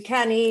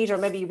can eat, or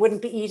maybe you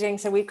wouldn't be eating.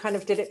 So we kind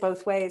of did it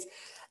both ways.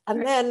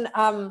 And then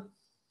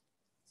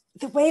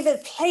the way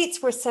the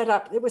plates were set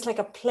up, it was like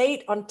a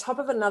plate on top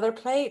of another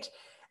plate,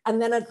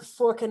 and then a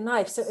fork and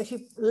knife. So if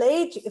you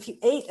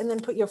ate and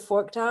then put your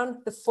fork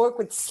down, the fork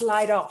would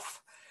slide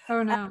off.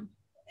 Oh no.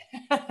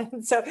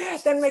 And so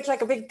then make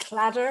like a big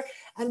clatter.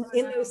 And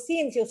in those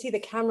scenes, you'll see the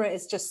camera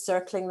is just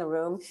circling the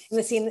room.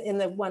 In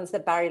the ones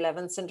that Barry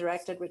Levinson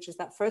directed, which is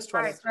that first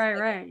one.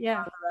 Right.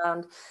 Yeah.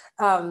 Around.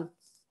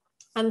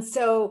 And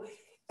so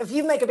if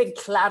you make a big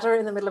clatter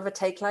in the middle of a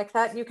take like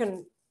that, you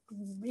can,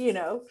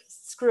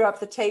 screw up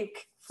the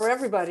take for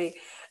everybody.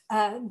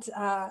 And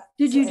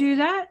did you do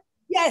that?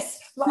 Yes.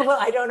 Well,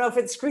 I don't know if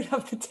it screwed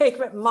up the take,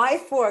 but my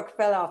fork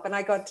fell off, and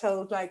I got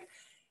told like,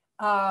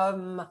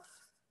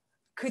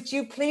 could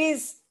you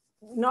please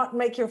not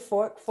make your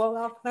fork fall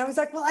off? And I was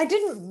like, well, I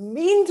didn't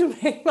mean to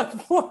make my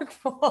fork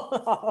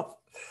fall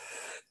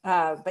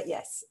off. But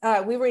yes,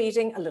 we were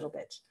eating a little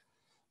bit.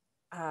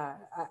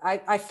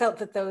 I felt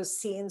that those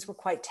scenes were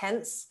quite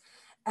tense,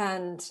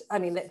 and I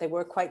mean, they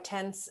were quite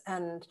tense.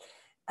 And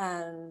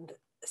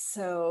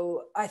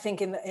so I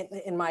think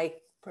in my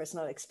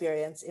personal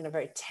experience, in a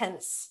very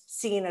tense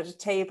scene at a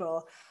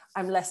table,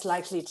 I'm less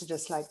likely to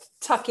just like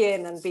tuck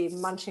in and be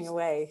munching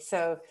away.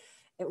 So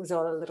it was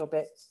all a little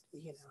bit,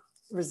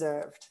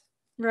 reserved.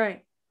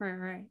 Right.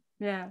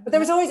 Yeah. But there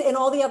was always, in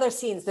all the other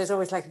scenes, there's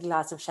always like a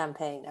glass of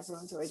champagne.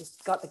 Everyone's already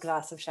got the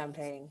glass of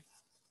champagne.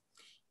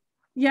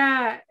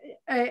 Yeah,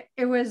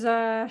 it was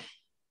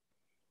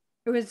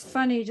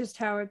funny just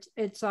how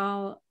it's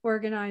all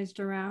organized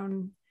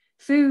around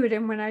food.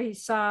 And when I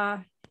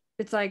saw,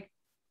 it's like,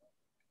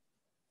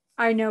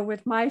 I know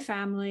with my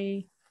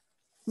family,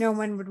 no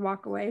one would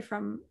walk away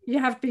from, you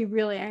have to be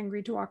really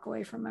angry to walk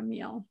away from a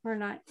meal, or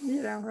not,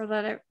 or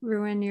let it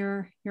ruin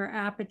your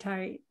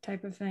appetite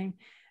type of thing.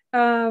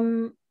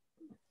 Yeah,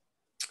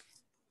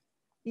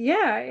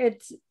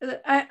 it's,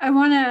 I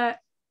want to,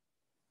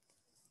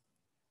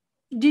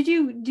 did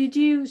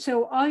you,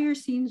 so all your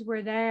scenes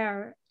were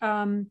there.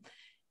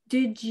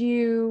 Did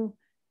you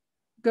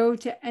go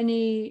to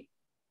any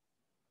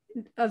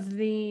of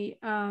the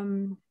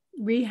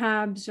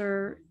rehabs,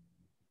 or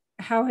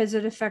how has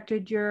it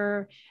affected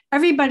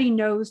everybody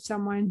knows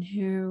someone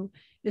who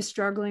is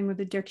struggling with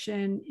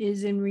addiction,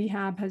 is in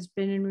rehab, has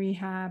been in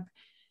rehab.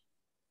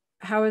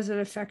 How has it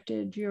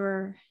affected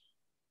your?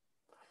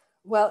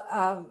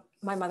 Well,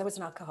 my mother was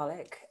an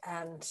alcoholic,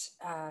 and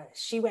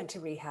she went to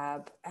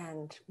rehab,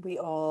 and we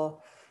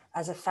all,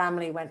 as a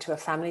family, went to a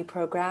family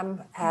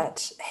program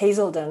at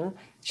Hazelden.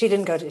 She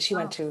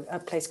went to a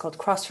place called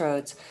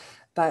Crossroads,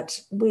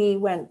 but we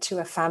went to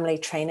a family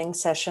training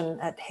session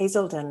at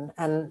Hazelden,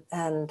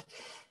 and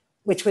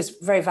which was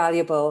very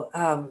valuable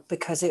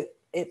because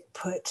it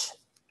put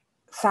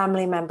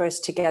family members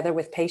together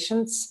with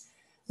patients,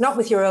 not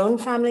with your own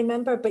family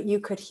member, but you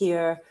could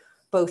hear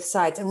both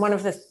sides. And one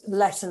of the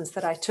lessons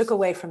that I took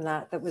away from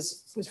that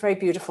was very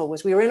beautiful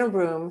was we were in a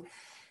room,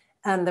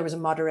 and there was a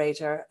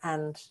moderator,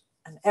 and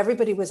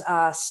everybody was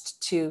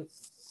asked to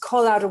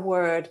call out a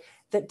word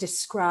that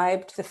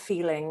described the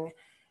feeling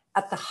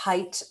at the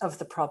height of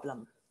the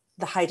problem,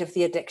 the height of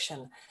the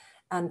addiction.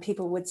 And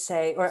people would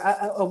say, or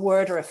a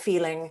word or a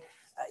feeling,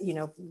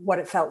 what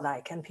it felt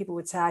like. And people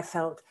would say, I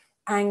felt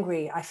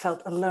angry, I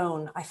felt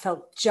alone, I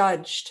felt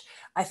judged,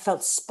 I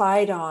felt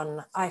spied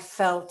on, I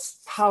felt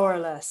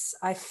powerless,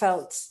 I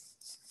felt,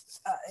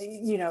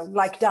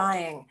 like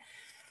dying.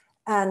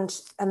 And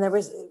there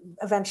was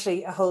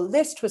eventually a whole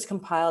list was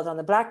compiled on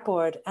the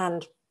blackboard,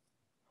 and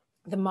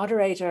the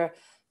moderator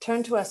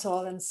turned to us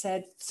all and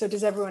said, so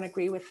does everyone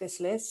agree with this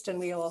list? And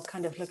we all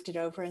kind of looked it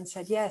over and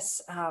said,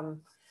 yes,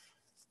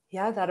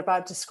 yeah, that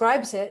about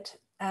describes it.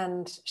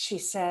 And she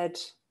said,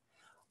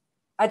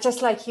 I'd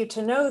just like you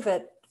to know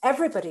that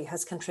everybody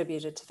has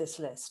contributed to this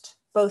list,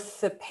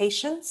 both the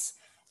patients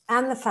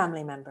and the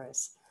family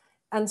members.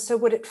 And so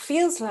what it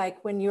feels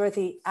like when you're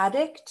the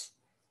addict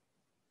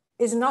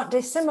is not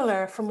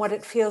dissimilar from what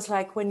it feels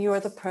like when you're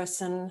the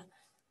person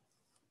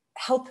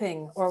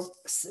helping or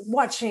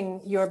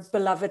watching your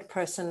beloved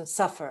person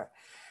suffer.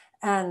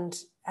 And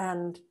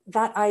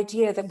that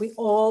idea that we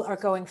all are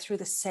going through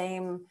the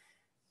same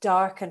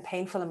dark and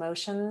painful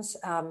emotions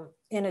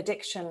in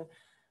addiction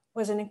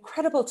was an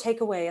incredible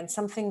takeaway, and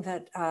something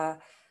that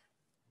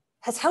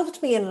has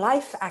helped me in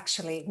life,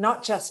 actually,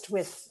 not just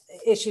with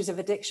issues of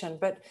addiction,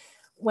 but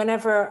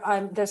whenever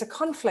there's a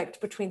conflict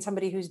between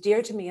somebody who's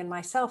dear to me and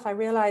myself, I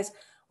realize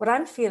what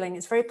I'm feeling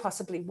is very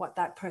possibly what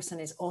that person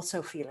is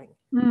also feeling.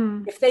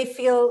 Mm. If they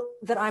feel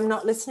that I'm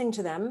not listening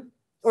to them,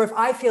 or if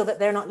I feel that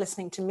they're not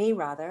listening to me,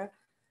 rather,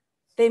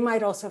 they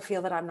might also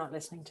feel that I'm not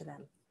listening to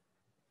them.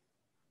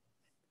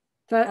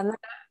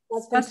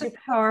 That's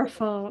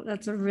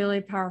a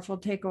really powerful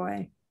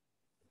takeaway.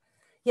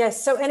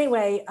 Yes. So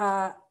anyway,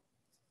 my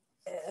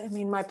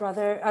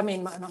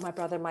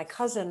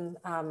cousin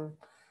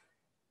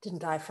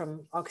didn't die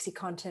from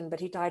OxyContin, but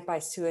he died by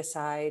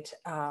suicide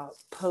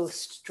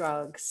post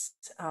drugs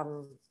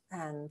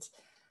and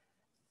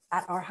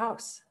at our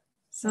house.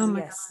 So, oh my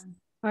God.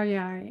 Oh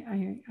yeah,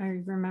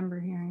 I remember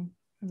hearing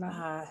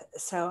about it.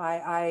 So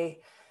I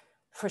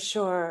for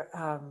sure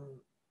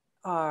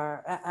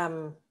are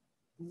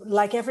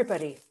like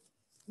everybody,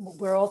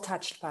 we're all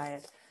touched by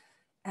it,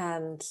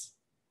 and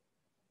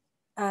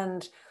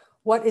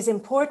what is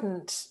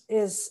important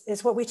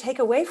is what we take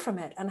away from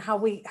it, and how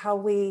we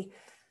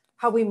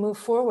move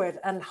forward.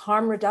 And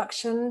harm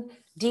reduction,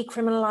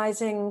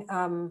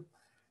 decriminalizing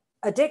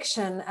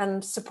addiction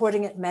and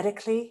supporting it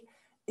medically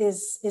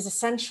is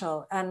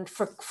essential. And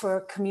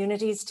for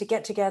communities to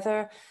get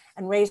together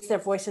and raise their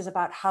voices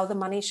about how the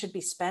money should be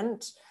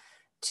spent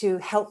to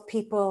help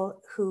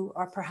people who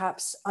are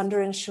perhaps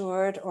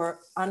underinsured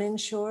or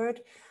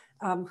uninsured,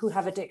 who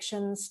have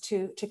addictions,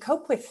 to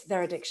cope with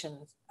their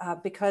addictions,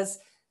 because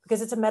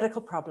it's a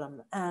medical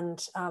problem.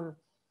 And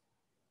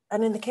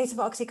in the case of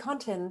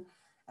OxyContin,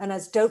 and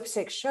as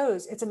Dopesick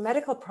shows, it's a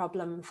medical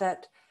problem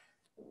that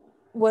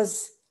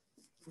was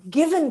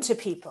given to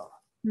people.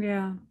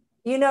 Yeah.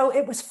 You know,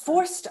 it was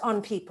forced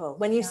on people.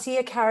 When you see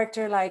a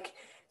character like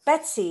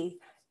Betsy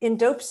in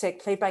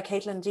Dopesick, played by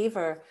Caitlin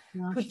Dever,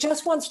 who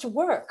just wants to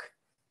work.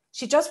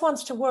 She just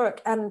wants to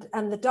work. And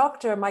the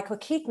doctor, Michael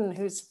Keaton,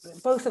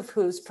 both of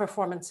whose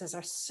performances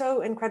are so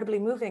incredibly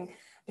moving,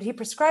 but he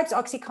prescribes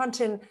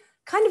OxyContin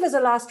kind of as a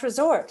last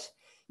resort.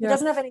 He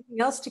doesn't have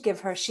anything else to give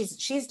her.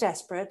 She's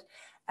desperate.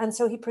 And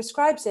so he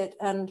prescribes it,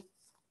 and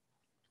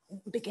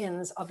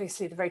begins,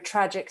 obviously, the very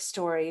tragic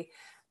story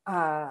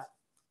that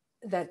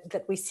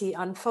we see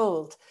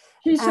unfold.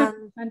 She's a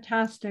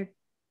fantastic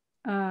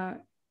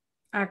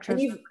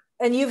actress.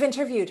 And you've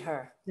interviewed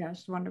her.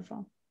 Yes,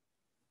 wonderful.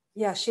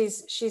 Yeah,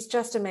 she's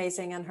just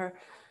amazing, and her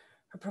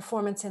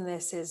performance in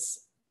this is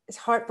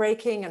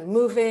heartbreaking and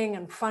moving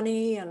and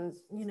funny and,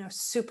 you know,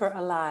 super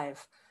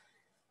alive.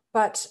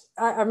 But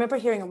I remember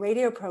hearing a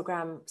radio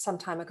program some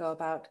time ago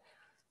about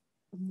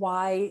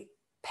why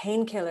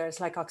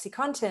painkillers like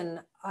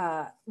OxyContin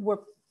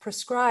were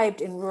prescribed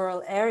in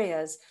rural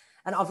areas.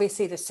 And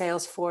obviously the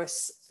sales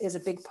force is a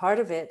big part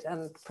of it,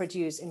 and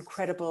produce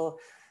incredible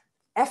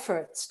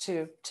efforts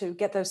to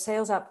get those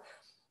sales up,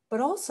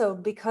 but also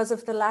because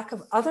of the lack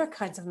of other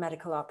kinds of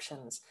medical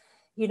options.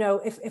 You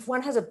know, if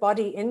one has a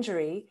body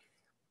injury,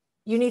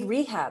 you need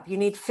rehab, you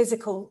need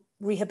physical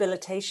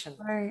rehabilitation.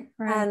 Right.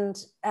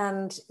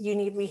 And you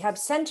need rehab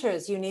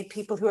centers, you need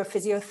people who are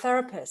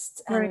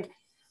physiotherapists. And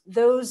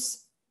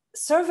those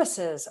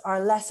services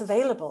are less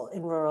available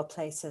in rural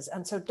places.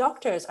 And so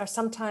doctors are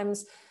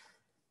sometimes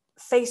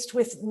faced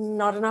with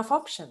not enough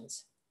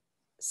options.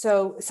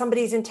 So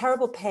somebody's in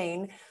terrible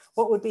pain,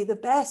 what would be the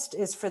best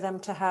is for them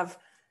to have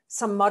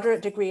some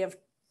moderate degree of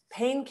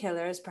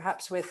painkillers,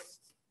 perhaps with,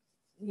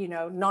 you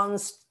know,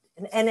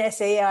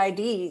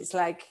 NSAIDs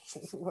like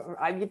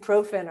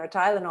ibuprofen or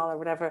Tylenol or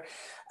whatever,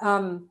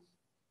 and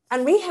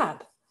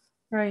rehab.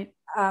 Right.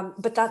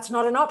 But that's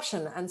not an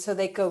option. And so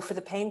they go for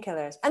the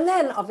painkillers. And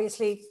then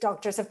obviously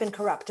doctors have been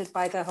corrupted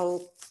by the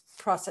whole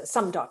process,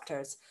 some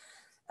doctors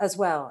as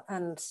well.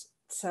 And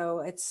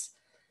so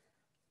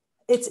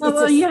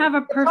you have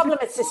a perfect problem.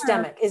 It's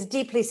systemic, is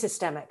deeply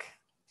systemic.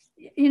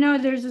 You know,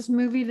 there's this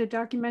movie, the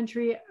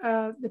documentary,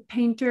 The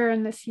Painter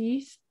and the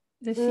Thief.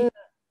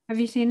 Have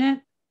you seen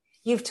it?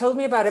 You've told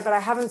me about it, but I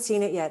haven't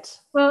seen it yet.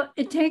 Well,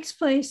 it takes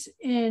place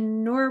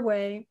in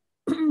Norway,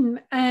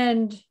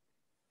 and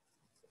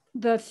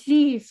the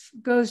thief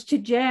goes to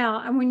jail.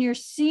 And when you're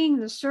seeing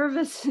the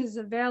services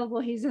available,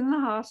 he's in the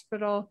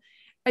hospital,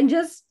 and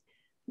just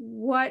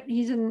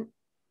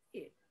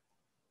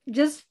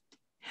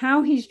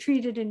how he's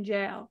treated in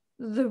jail,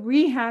 the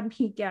rehab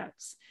he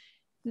gets,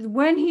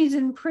 when he's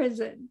in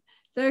prison,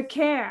 the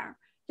care,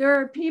 there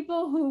are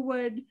people who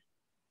would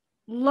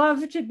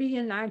love to be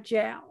in that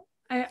jail.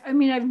 I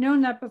mean, I've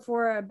known that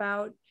before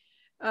about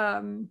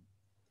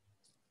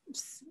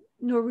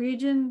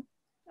Norwegian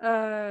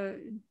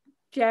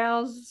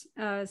jails,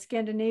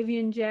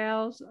 Scandinavian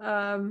jails,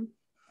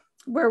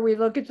 where we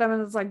look at them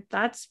and it's like,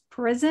 that's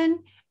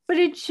prison, but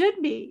it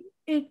should be.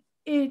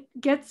 It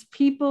gets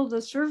people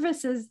the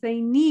services they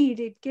need.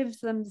 It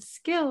gives them the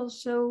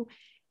skills. So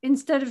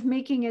instead of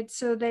making it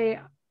so they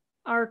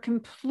are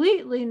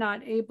completely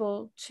not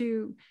able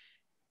to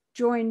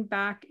join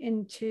back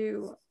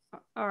into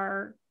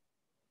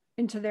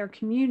their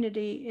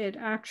community, it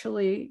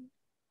actually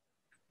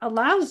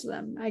allows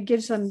them, it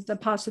gives them the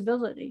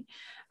possibility.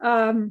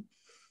 And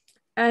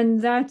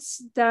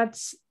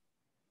that's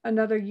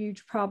another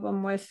huge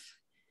problem with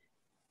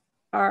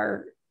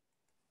our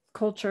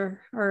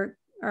culture, or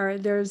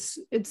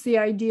it's the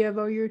idea of,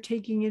 oh, you're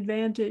taking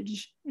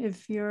advantage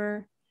if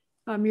you're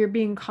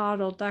being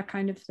coddled, that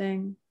kind of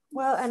thing.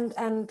 Well,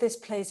 and this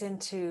plays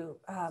into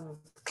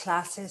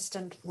classist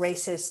and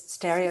racist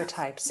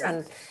stereotypes,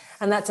 and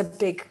that's a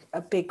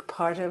big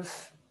part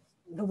of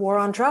the war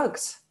on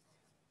drugs.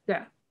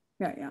 Yeah.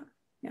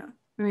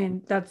 I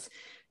mean, that's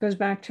goes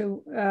back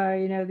to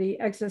the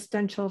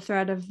existential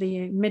threat of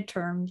the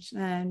midterms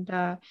and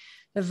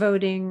the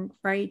Voting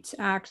Rights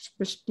Act,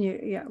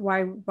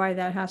 why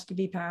that has to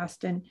be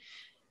passed, and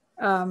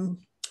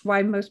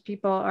why most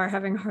people are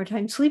having a hard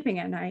time sleeping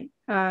at night.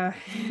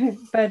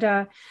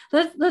 But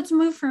let's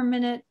move for a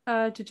minute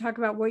to talk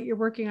about what you're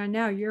working on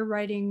now. You're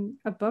writing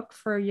a book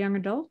for young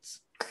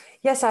adults.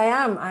 Yes, I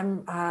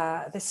am.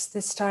 This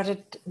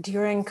started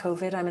during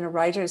COVID. I'm in a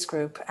writers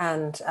group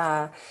and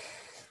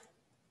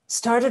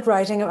started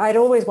writing. I'd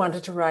always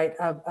wanted to write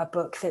a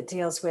book that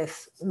deals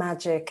with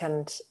magic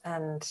and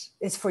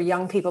is for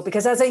young people,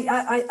 because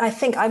I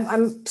think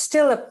I'm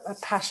still a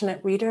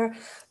passionate reader,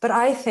 but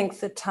I think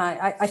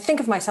I think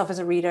of myself as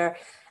a reader,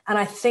 and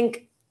I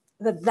think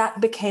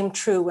that became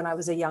true when I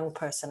was a young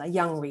person, a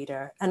young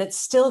reader, and it's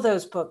still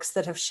those books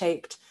that have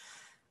shaped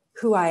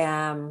who I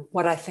am,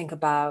 what I think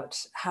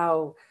about,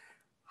 how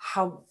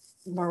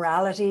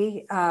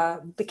morality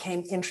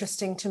became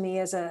interesting to me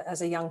as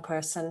a young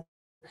person.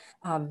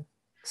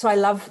 So I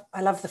love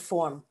the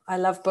form. I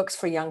love books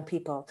for young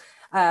people.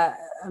 I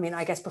mean,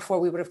 I guess before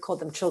we would have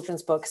called them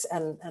children's books,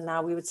 and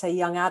now we would say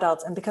young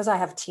adults. And because I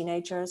have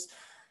teenagers,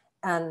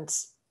 and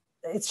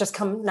it's just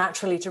come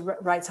naturally to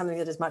write something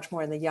that is much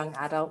more in the young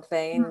adult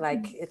vein. Mm-hmm.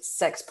 Like it's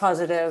sex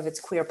positive,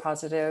 it's queer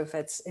positive,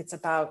 it's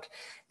about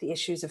the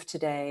issues of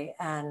today,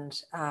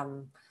 and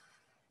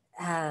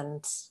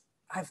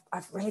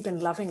I've really been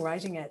loving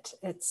writing it.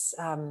 It's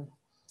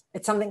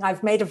something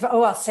I've made of.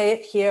 Oh, I'll say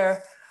it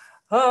here.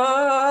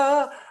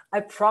 I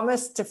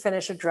promised to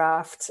finish a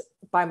draft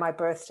by my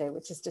birthday,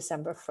 which is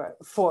December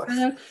 4th.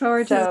 I look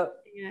forward to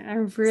it.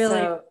 I'm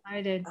really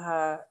excited.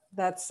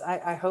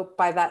 I hope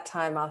by that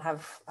time I'll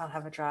have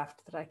a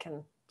draft that I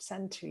can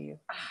send to you.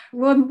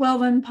 Well,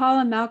 when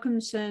Paula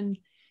Malcolmson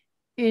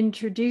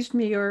introduced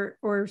me or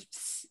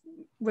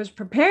was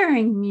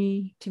preparing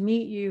me to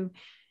meet you,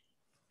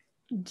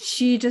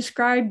 she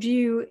described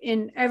you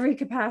in every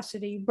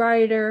capacity: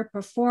 writer,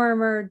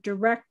 performer,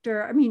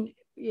 director. I mean,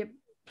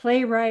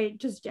 playwright,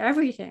 just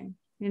everything,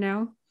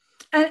 and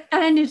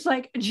it's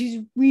like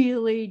she's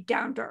really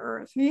down to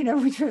earth,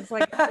 which is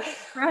like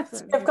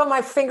impressive. I've got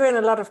my finger in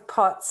a lot of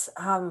pots,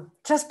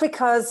 just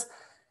because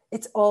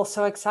it's all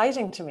so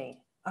exciting to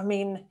me. I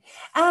mean,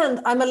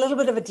 and I'm a little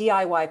bit of a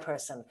DIY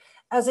person.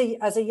 As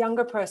a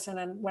younger person,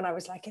 and when I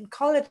was like in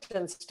college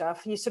and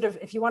stuff, you sort of,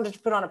 if you wanted to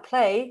put on a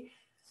play,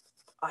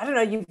 I don't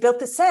know, you built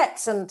the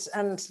sets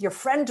and your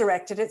friend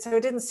directed it, so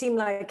it didn't seem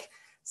like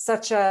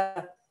such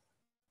a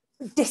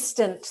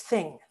distant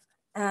thing.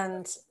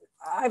 And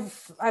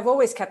I've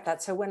always kept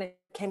that. So when it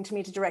came to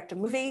me to direct a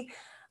movie,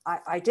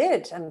 I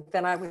did. And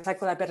then I was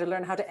like, well, I better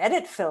learn how to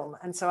edit film.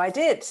 And so I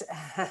did.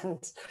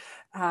 And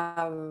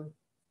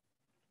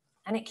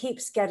it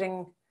keeps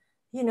getting,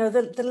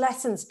 the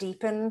lessons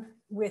deepen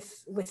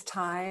with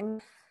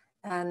time.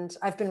 And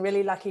I've been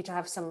really lucky to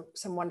have some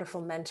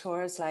wonderful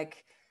mentors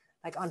like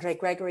Andre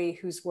Gregory,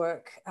 whose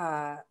work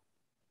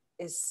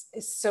is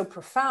so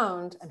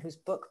profound, and whose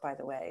book, by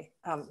the way,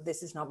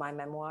 This Is Not My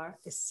Memoir,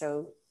 is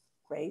so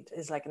great,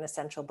 is like an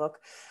essential book.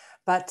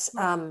 But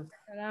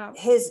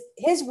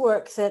his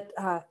work that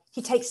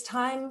he takes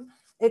time,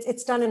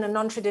 it's done in a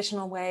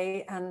non-traditional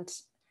way, and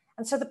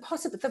so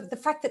the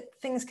fact that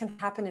things can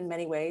happen in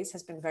many ways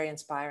has been very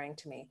inspiring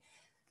to me.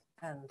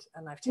 And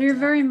I've taken you're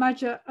very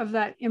much of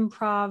that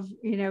improv,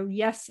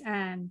 yes,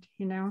 and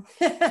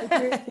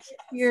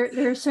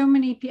there's so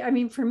many people. I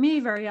mean, for me,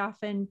 very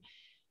often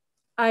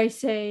I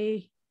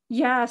say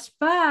yes,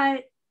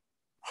 but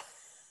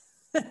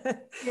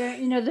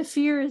the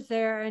fear is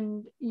there,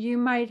 and you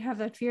might have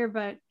that fear,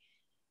 but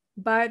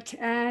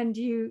and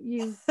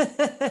you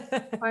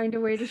find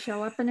a way to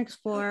show up and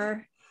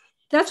explore.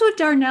 That's what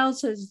Darnell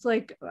says,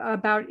 like,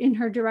 about in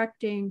her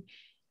directing.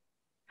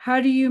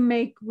 How do you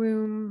make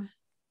room,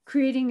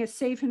 creating a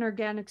safe and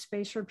organic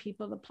space for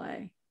people to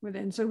play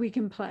within, so we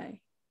can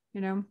play,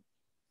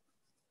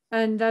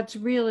 And that's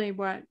really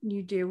what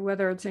you do,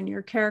 whether it's in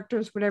your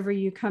characters, whatever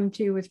you come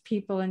to with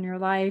people in your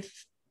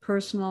life,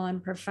 personal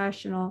and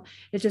professional.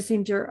 It just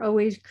seems you're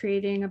always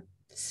creating a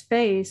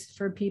space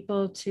for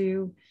people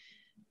to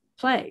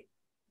play.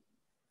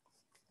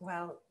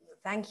 Well,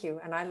 thank you.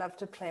 And I love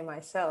to play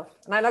myself.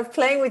 And I love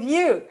playing with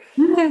you.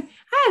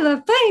 I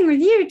love playing with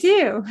you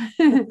too.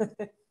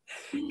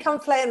 Come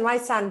play in my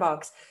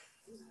sandbox.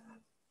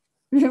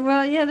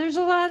 Well, yeah, there's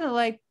a lot of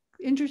like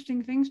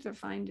interesting things to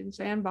find in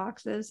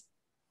sandboxes.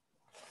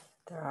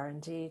 There are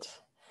indeed.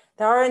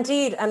 There are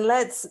indeed. And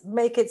let's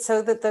make it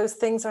so that those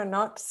things are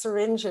not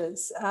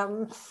syringes.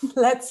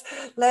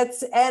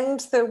 Let's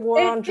end the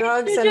war on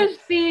drugs and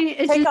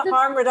take a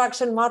harm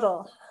reduction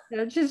model.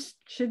 It just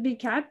should be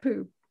cat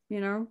poop,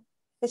 you know?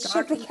 It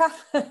should be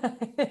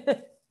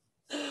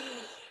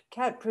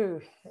cat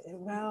poo.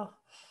 Well,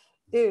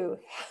 ew.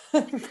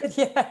 But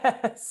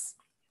yes.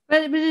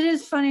 But it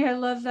is funny. I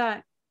love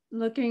that,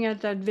 looking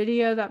at that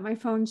video that my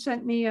phone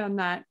sent me on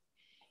that.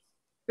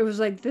 It was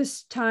like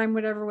this time,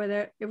 whatever,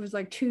 whether it was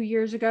like 2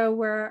 years ago,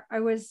 where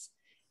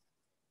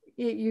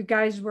you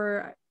guys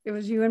were, it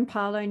was you and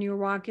Paula, and you were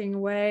walking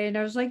away, and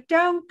I was like,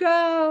 don't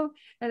go.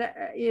 And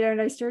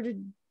and I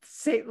started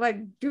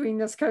doing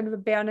this kind of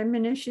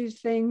abandonment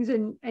issues things.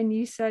 And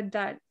you said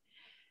that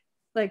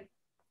like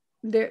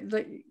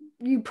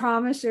you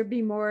promised there'd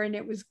be more, and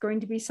it was going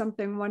to be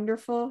something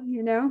wonderful,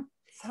 you know?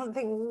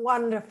 Something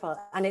wonderful.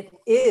 And it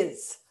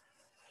is.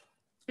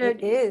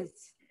 It is.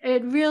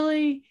 It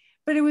really,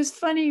 but it was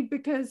funny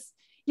because,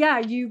 yeah,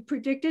 you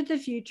predicted the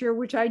future,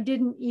 which I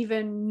didn't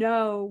even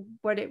know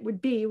what it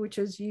would be, which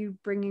is you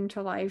bringing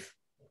to life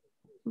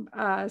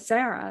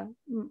Sarah.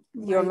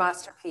 Your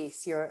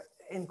masterpiece, your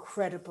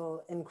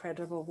incredible,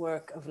 incredible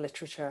work of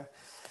literature.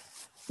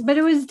 But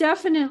it was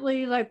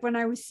definitely like, when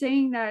I was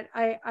saying that,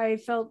 I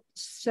felt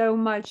so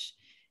much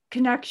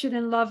connection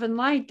and love and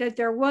light, that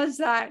there was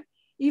that,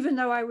 even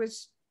though I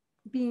was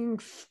being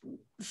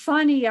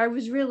funny, I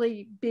was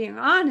really being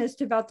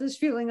honest about this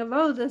feeling of,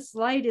 oh, this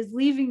light is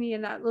leaving me,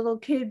 and that little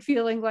kid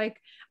feeling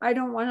like, I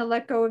don't want to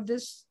let go of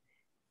this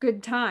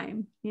good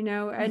time, you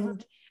know?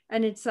 And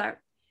and it's that,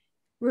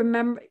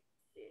 remember,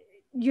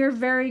 you're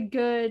very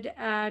good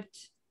at,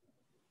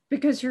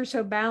 because you're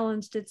so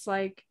balanced, it's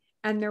like,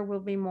 and there will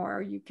be more.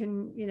 You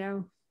can, you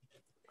know.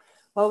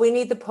 Well, we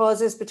need the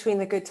pauses between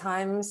the good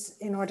times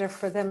in order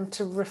for them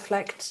to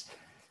reflect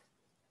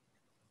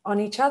on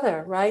each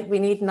other, right? We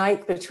need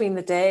night between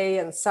the day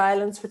and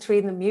silence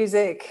between the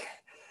music.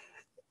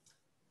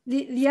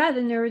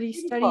 Then there are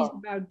these studies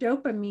about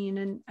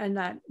dopamine and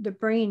that the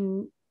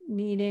brain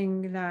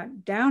needing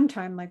that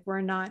downtime, like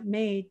we're not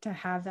made to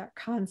have that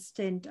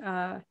constant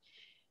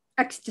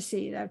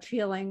ecstasy, that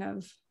feeling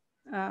of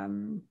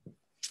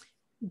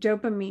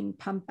dopamine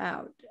pump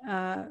out.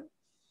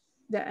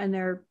 And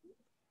they're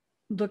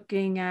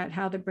looking at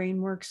how the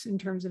brain works in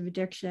terms of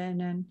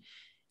addiction, and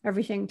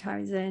everything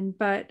ties in.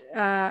 But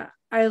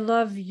I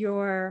love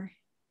your,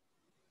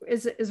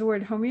 is the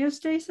word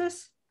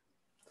homeostasis?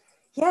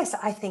 Yes,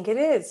 I think it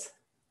is.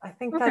 I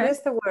think that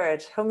is the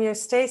word,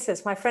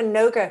 homeostasis. My friend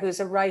Noga, who's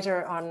a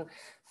writer on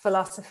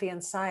philosophy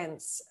and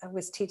science,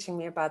 was teaching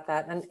me about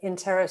that, and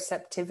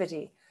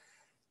interoceptivity.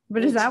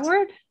 What is that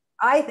word?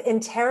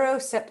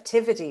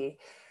 Interoceptivity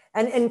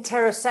and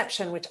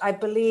interoception, which I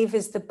believe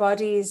is the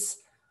body's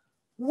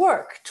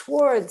work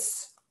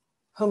towards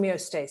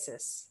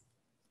homeostasis.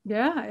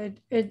 Yeah,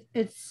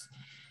 it's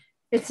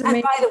amazing.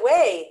 And by the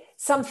way,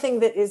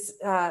 something that is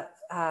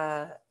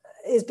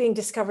being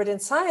discovered in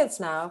science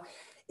now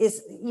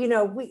is, you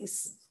know, we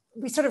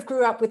sort of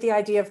grew up with the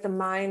idea of the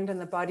mind and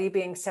the body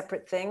being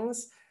separate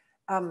things.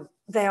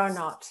 They are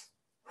not.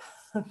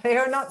 They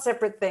are not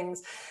separate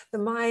things. The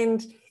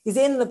mind is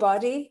in the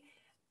body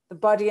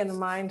and the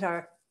mind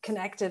are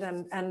connected.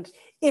 And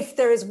if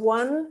there is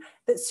one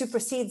that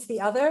supersedes the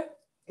other,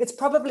 it's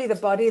probably the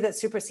body that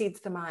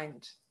supersedes the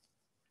mind.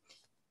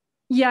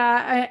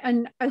 Yeah,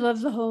 I love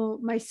the whole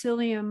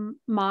mycelium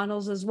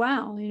models as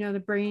well. You know, the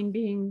brain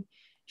being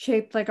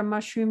shaped like a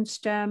mushroom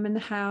stem, and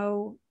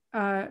how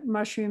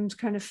mushrooms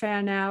kind of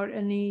fan out,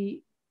 and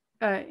the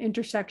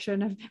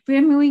intersection of, I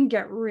mean, we can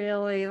get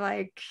really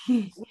like,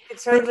 we could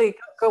totally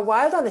go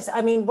wild on this.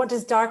 I mean, what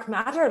does dark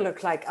matter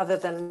look like other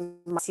than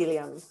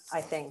mycelium?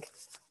 I think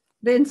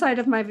the inside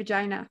of my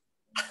vagina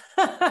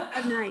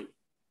at night.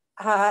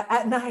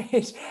 At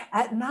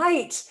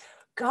night.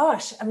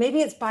 Gosh,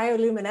 maybe it's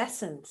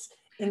bioluminescence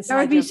inside.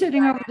 I would be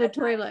sitting over the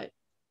toilet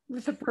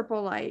with a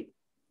purple light.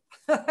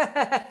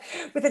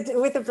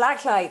 with a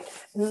black light.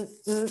 Imagine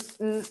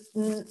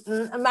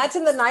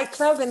the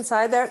nightclub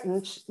inside there.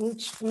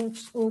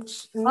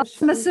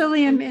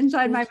 Mycelium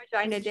inside my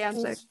vagina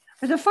dancing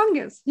with a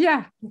fungus.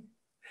 Yeah.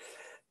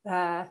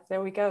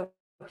 There we go.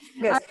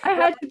 Yes. I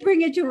had to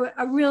bring it to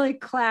a really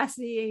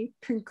classy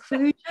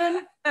conclusion.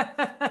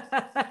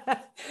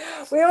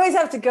 We always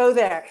have to go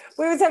there.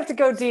 We always have to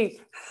go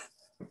deep.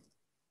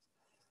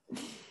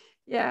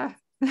 Yeah.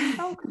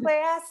 So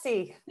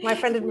classy. My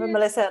friend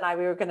Melissa and I,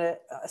 we were going to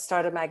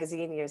start a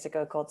magazine years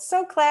ago called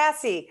So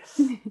Classy.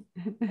 And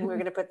we were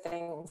going to put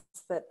things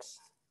that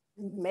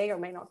may or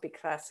may not be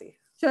classy.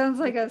 Sounds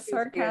like a Choose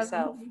for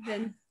yourself.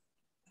 sarcasm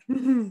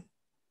even.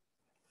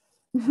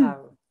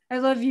 I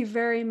love you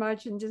very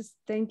much, and just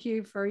thank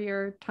you for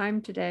your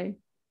time today.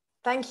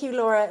 Thank you,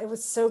 Laura. It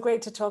was so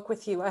great to talk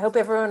with you. I hope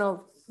everyone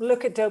will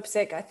look at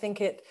Dopesick. I think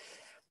it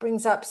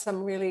brings up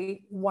some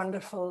really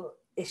wonderful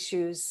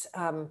issues,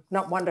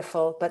 not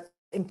wonderful, but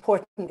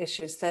important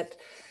issues that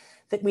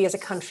we as a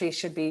country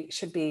should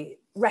be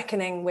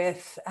reckoning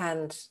with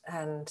and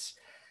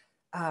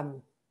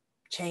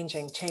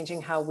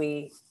changing how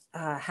we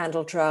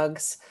handle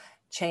drugs,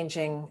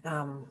 changing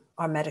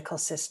our medical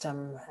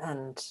system,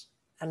 and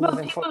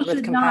moving forward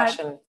with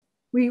compassion.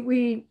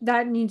 We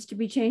that needs to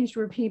be changed,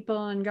 where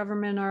people and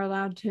government are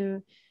allowed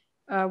to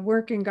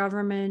work in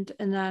government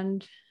and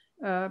then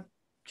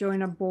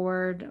join a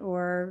board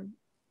or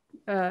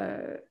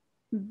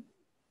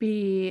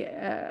be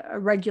a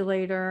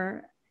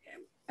regulator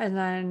and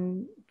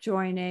then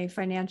join a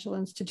financial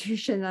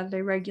institution that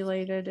they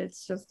regulated.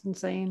 It's just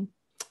insane.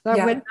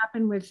 That would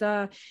happen with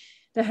the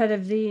head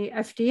of the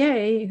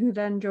FDA, who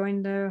then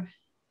joined the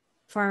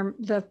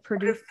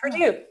Purdue.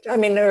 I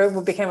mean,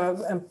 or became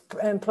an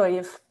employee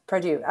of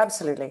Purdue.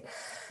 Absolutely.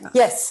 Yeah.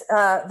 Yes,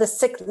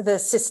 the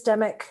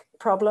systemic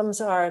problems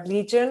are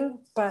legion,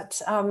 but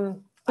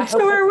so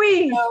are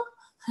we.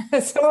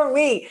 So are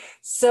we.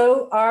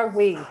 So are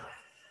we.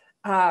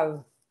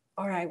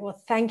 All right. Well,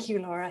 thank you,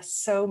 Laura,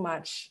 so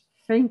much.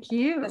 Thank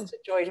you. It's a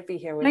joy to be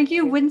here with you. Thank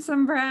you,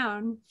 Winsome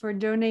Brown, for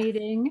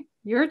donating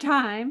your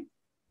time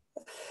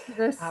to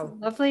this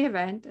lovely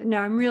event. No,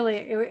 I'm really,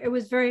 it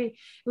was very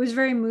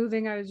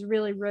moving. I was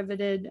really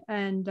riveted,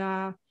 and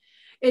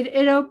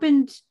it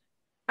opened,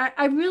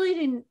 I really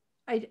didn't,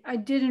 I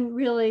didn't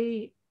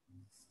really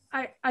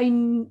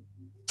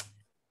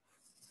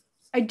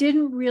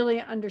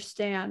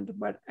understand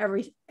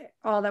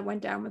all that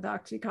went down with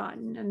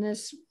OxyContin, and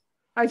this,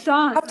 I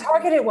thought how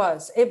targeted it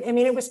was.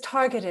 It was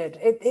targeted.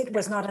 It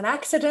was not an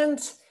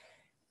accident.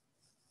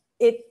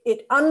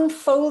 It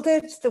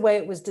unfolded the way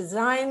it was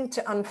designed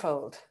to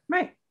unfold.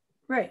 Right.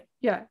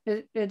 Yeah,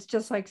 it's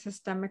just like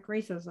systemic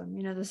racism.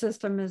 You know, the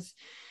system is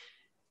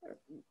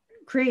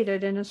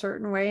created in a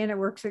certain way, and it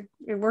works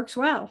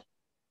well.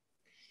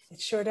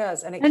 It sure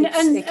does, and it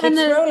keeps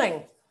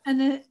rolling.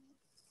 And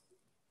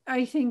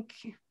I think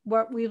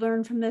what we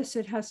learn from this,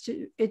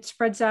 it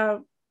spreads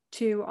out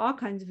to all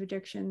kinds of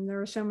addiction.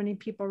 There are so many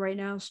people right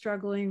now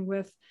struggling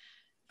with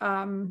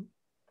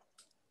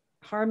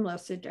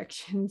harmless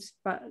addictions,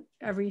 but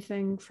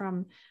everything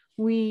from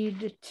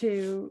weed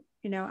to,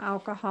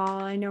 alcohol.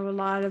 I know a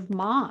lot of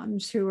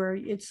moms who are,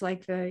 it's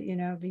like the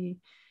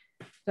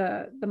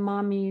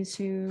mommies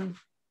who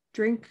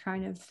drink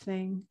kind of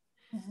thing.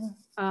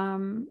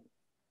 Mm-hmm.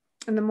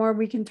 And the more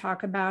we can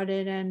talk about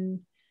it, and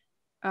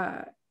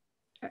I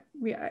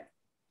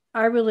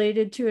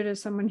related to it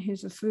as someone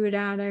who's a food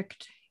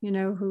addict,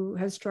 who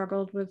has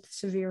struggled with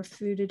severe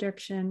food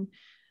addiction.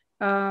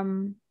 But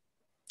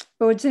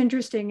what's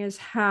interesting is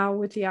how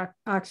with the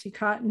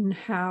OxyContin,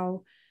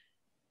 how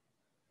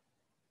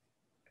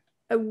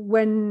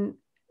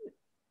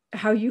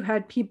you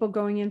had people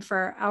going in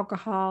for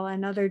alcohol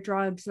and other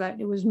drugs,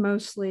 that it was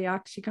mostly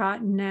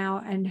OxyContin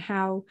now, and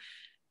how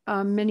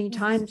many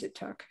times it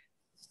took.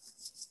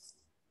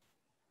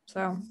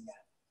 So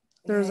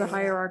there's a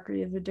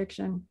hierarchy of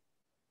addiction.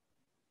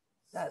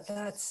 That's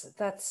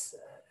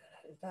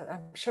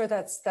I'm sure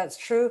that's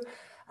true,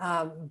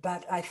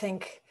 but I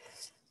think,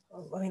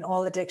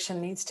 all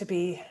addiction needs to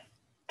be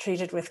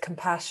treated with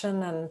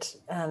compassion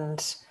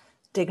and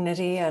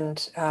dignity,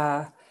 and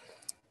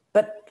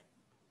but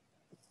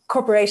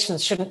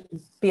corporations shouldn't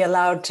be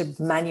allowed to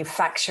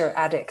manufacture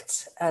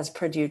addicts as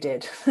Purdue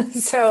did.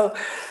 So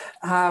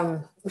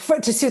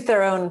to suit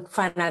their own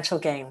financial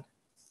gain,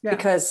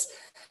 because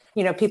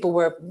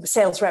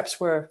sales reps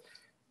were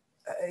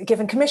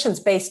given commissions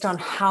based on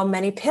how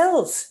many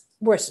pills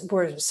were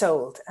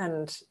sold,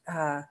 and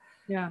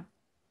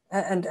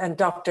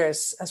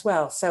doctors as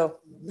well. So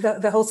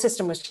the whole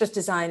system was just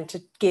designed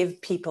to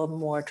give people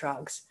more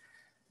drugs.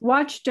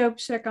 Watch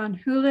Dopesick on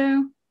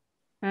Hulu,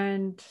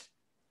 and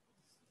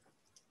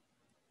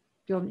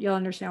you'll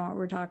understand what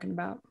we're talking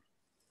about.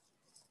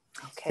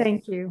 Okay.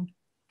 Thank you.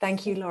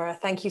 Thank you, Laura.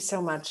 Thank you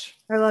so much.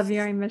 I love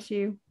you. I miss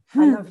you.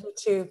 I love you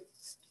too.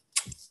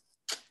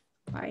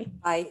 Bye.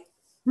 Bye.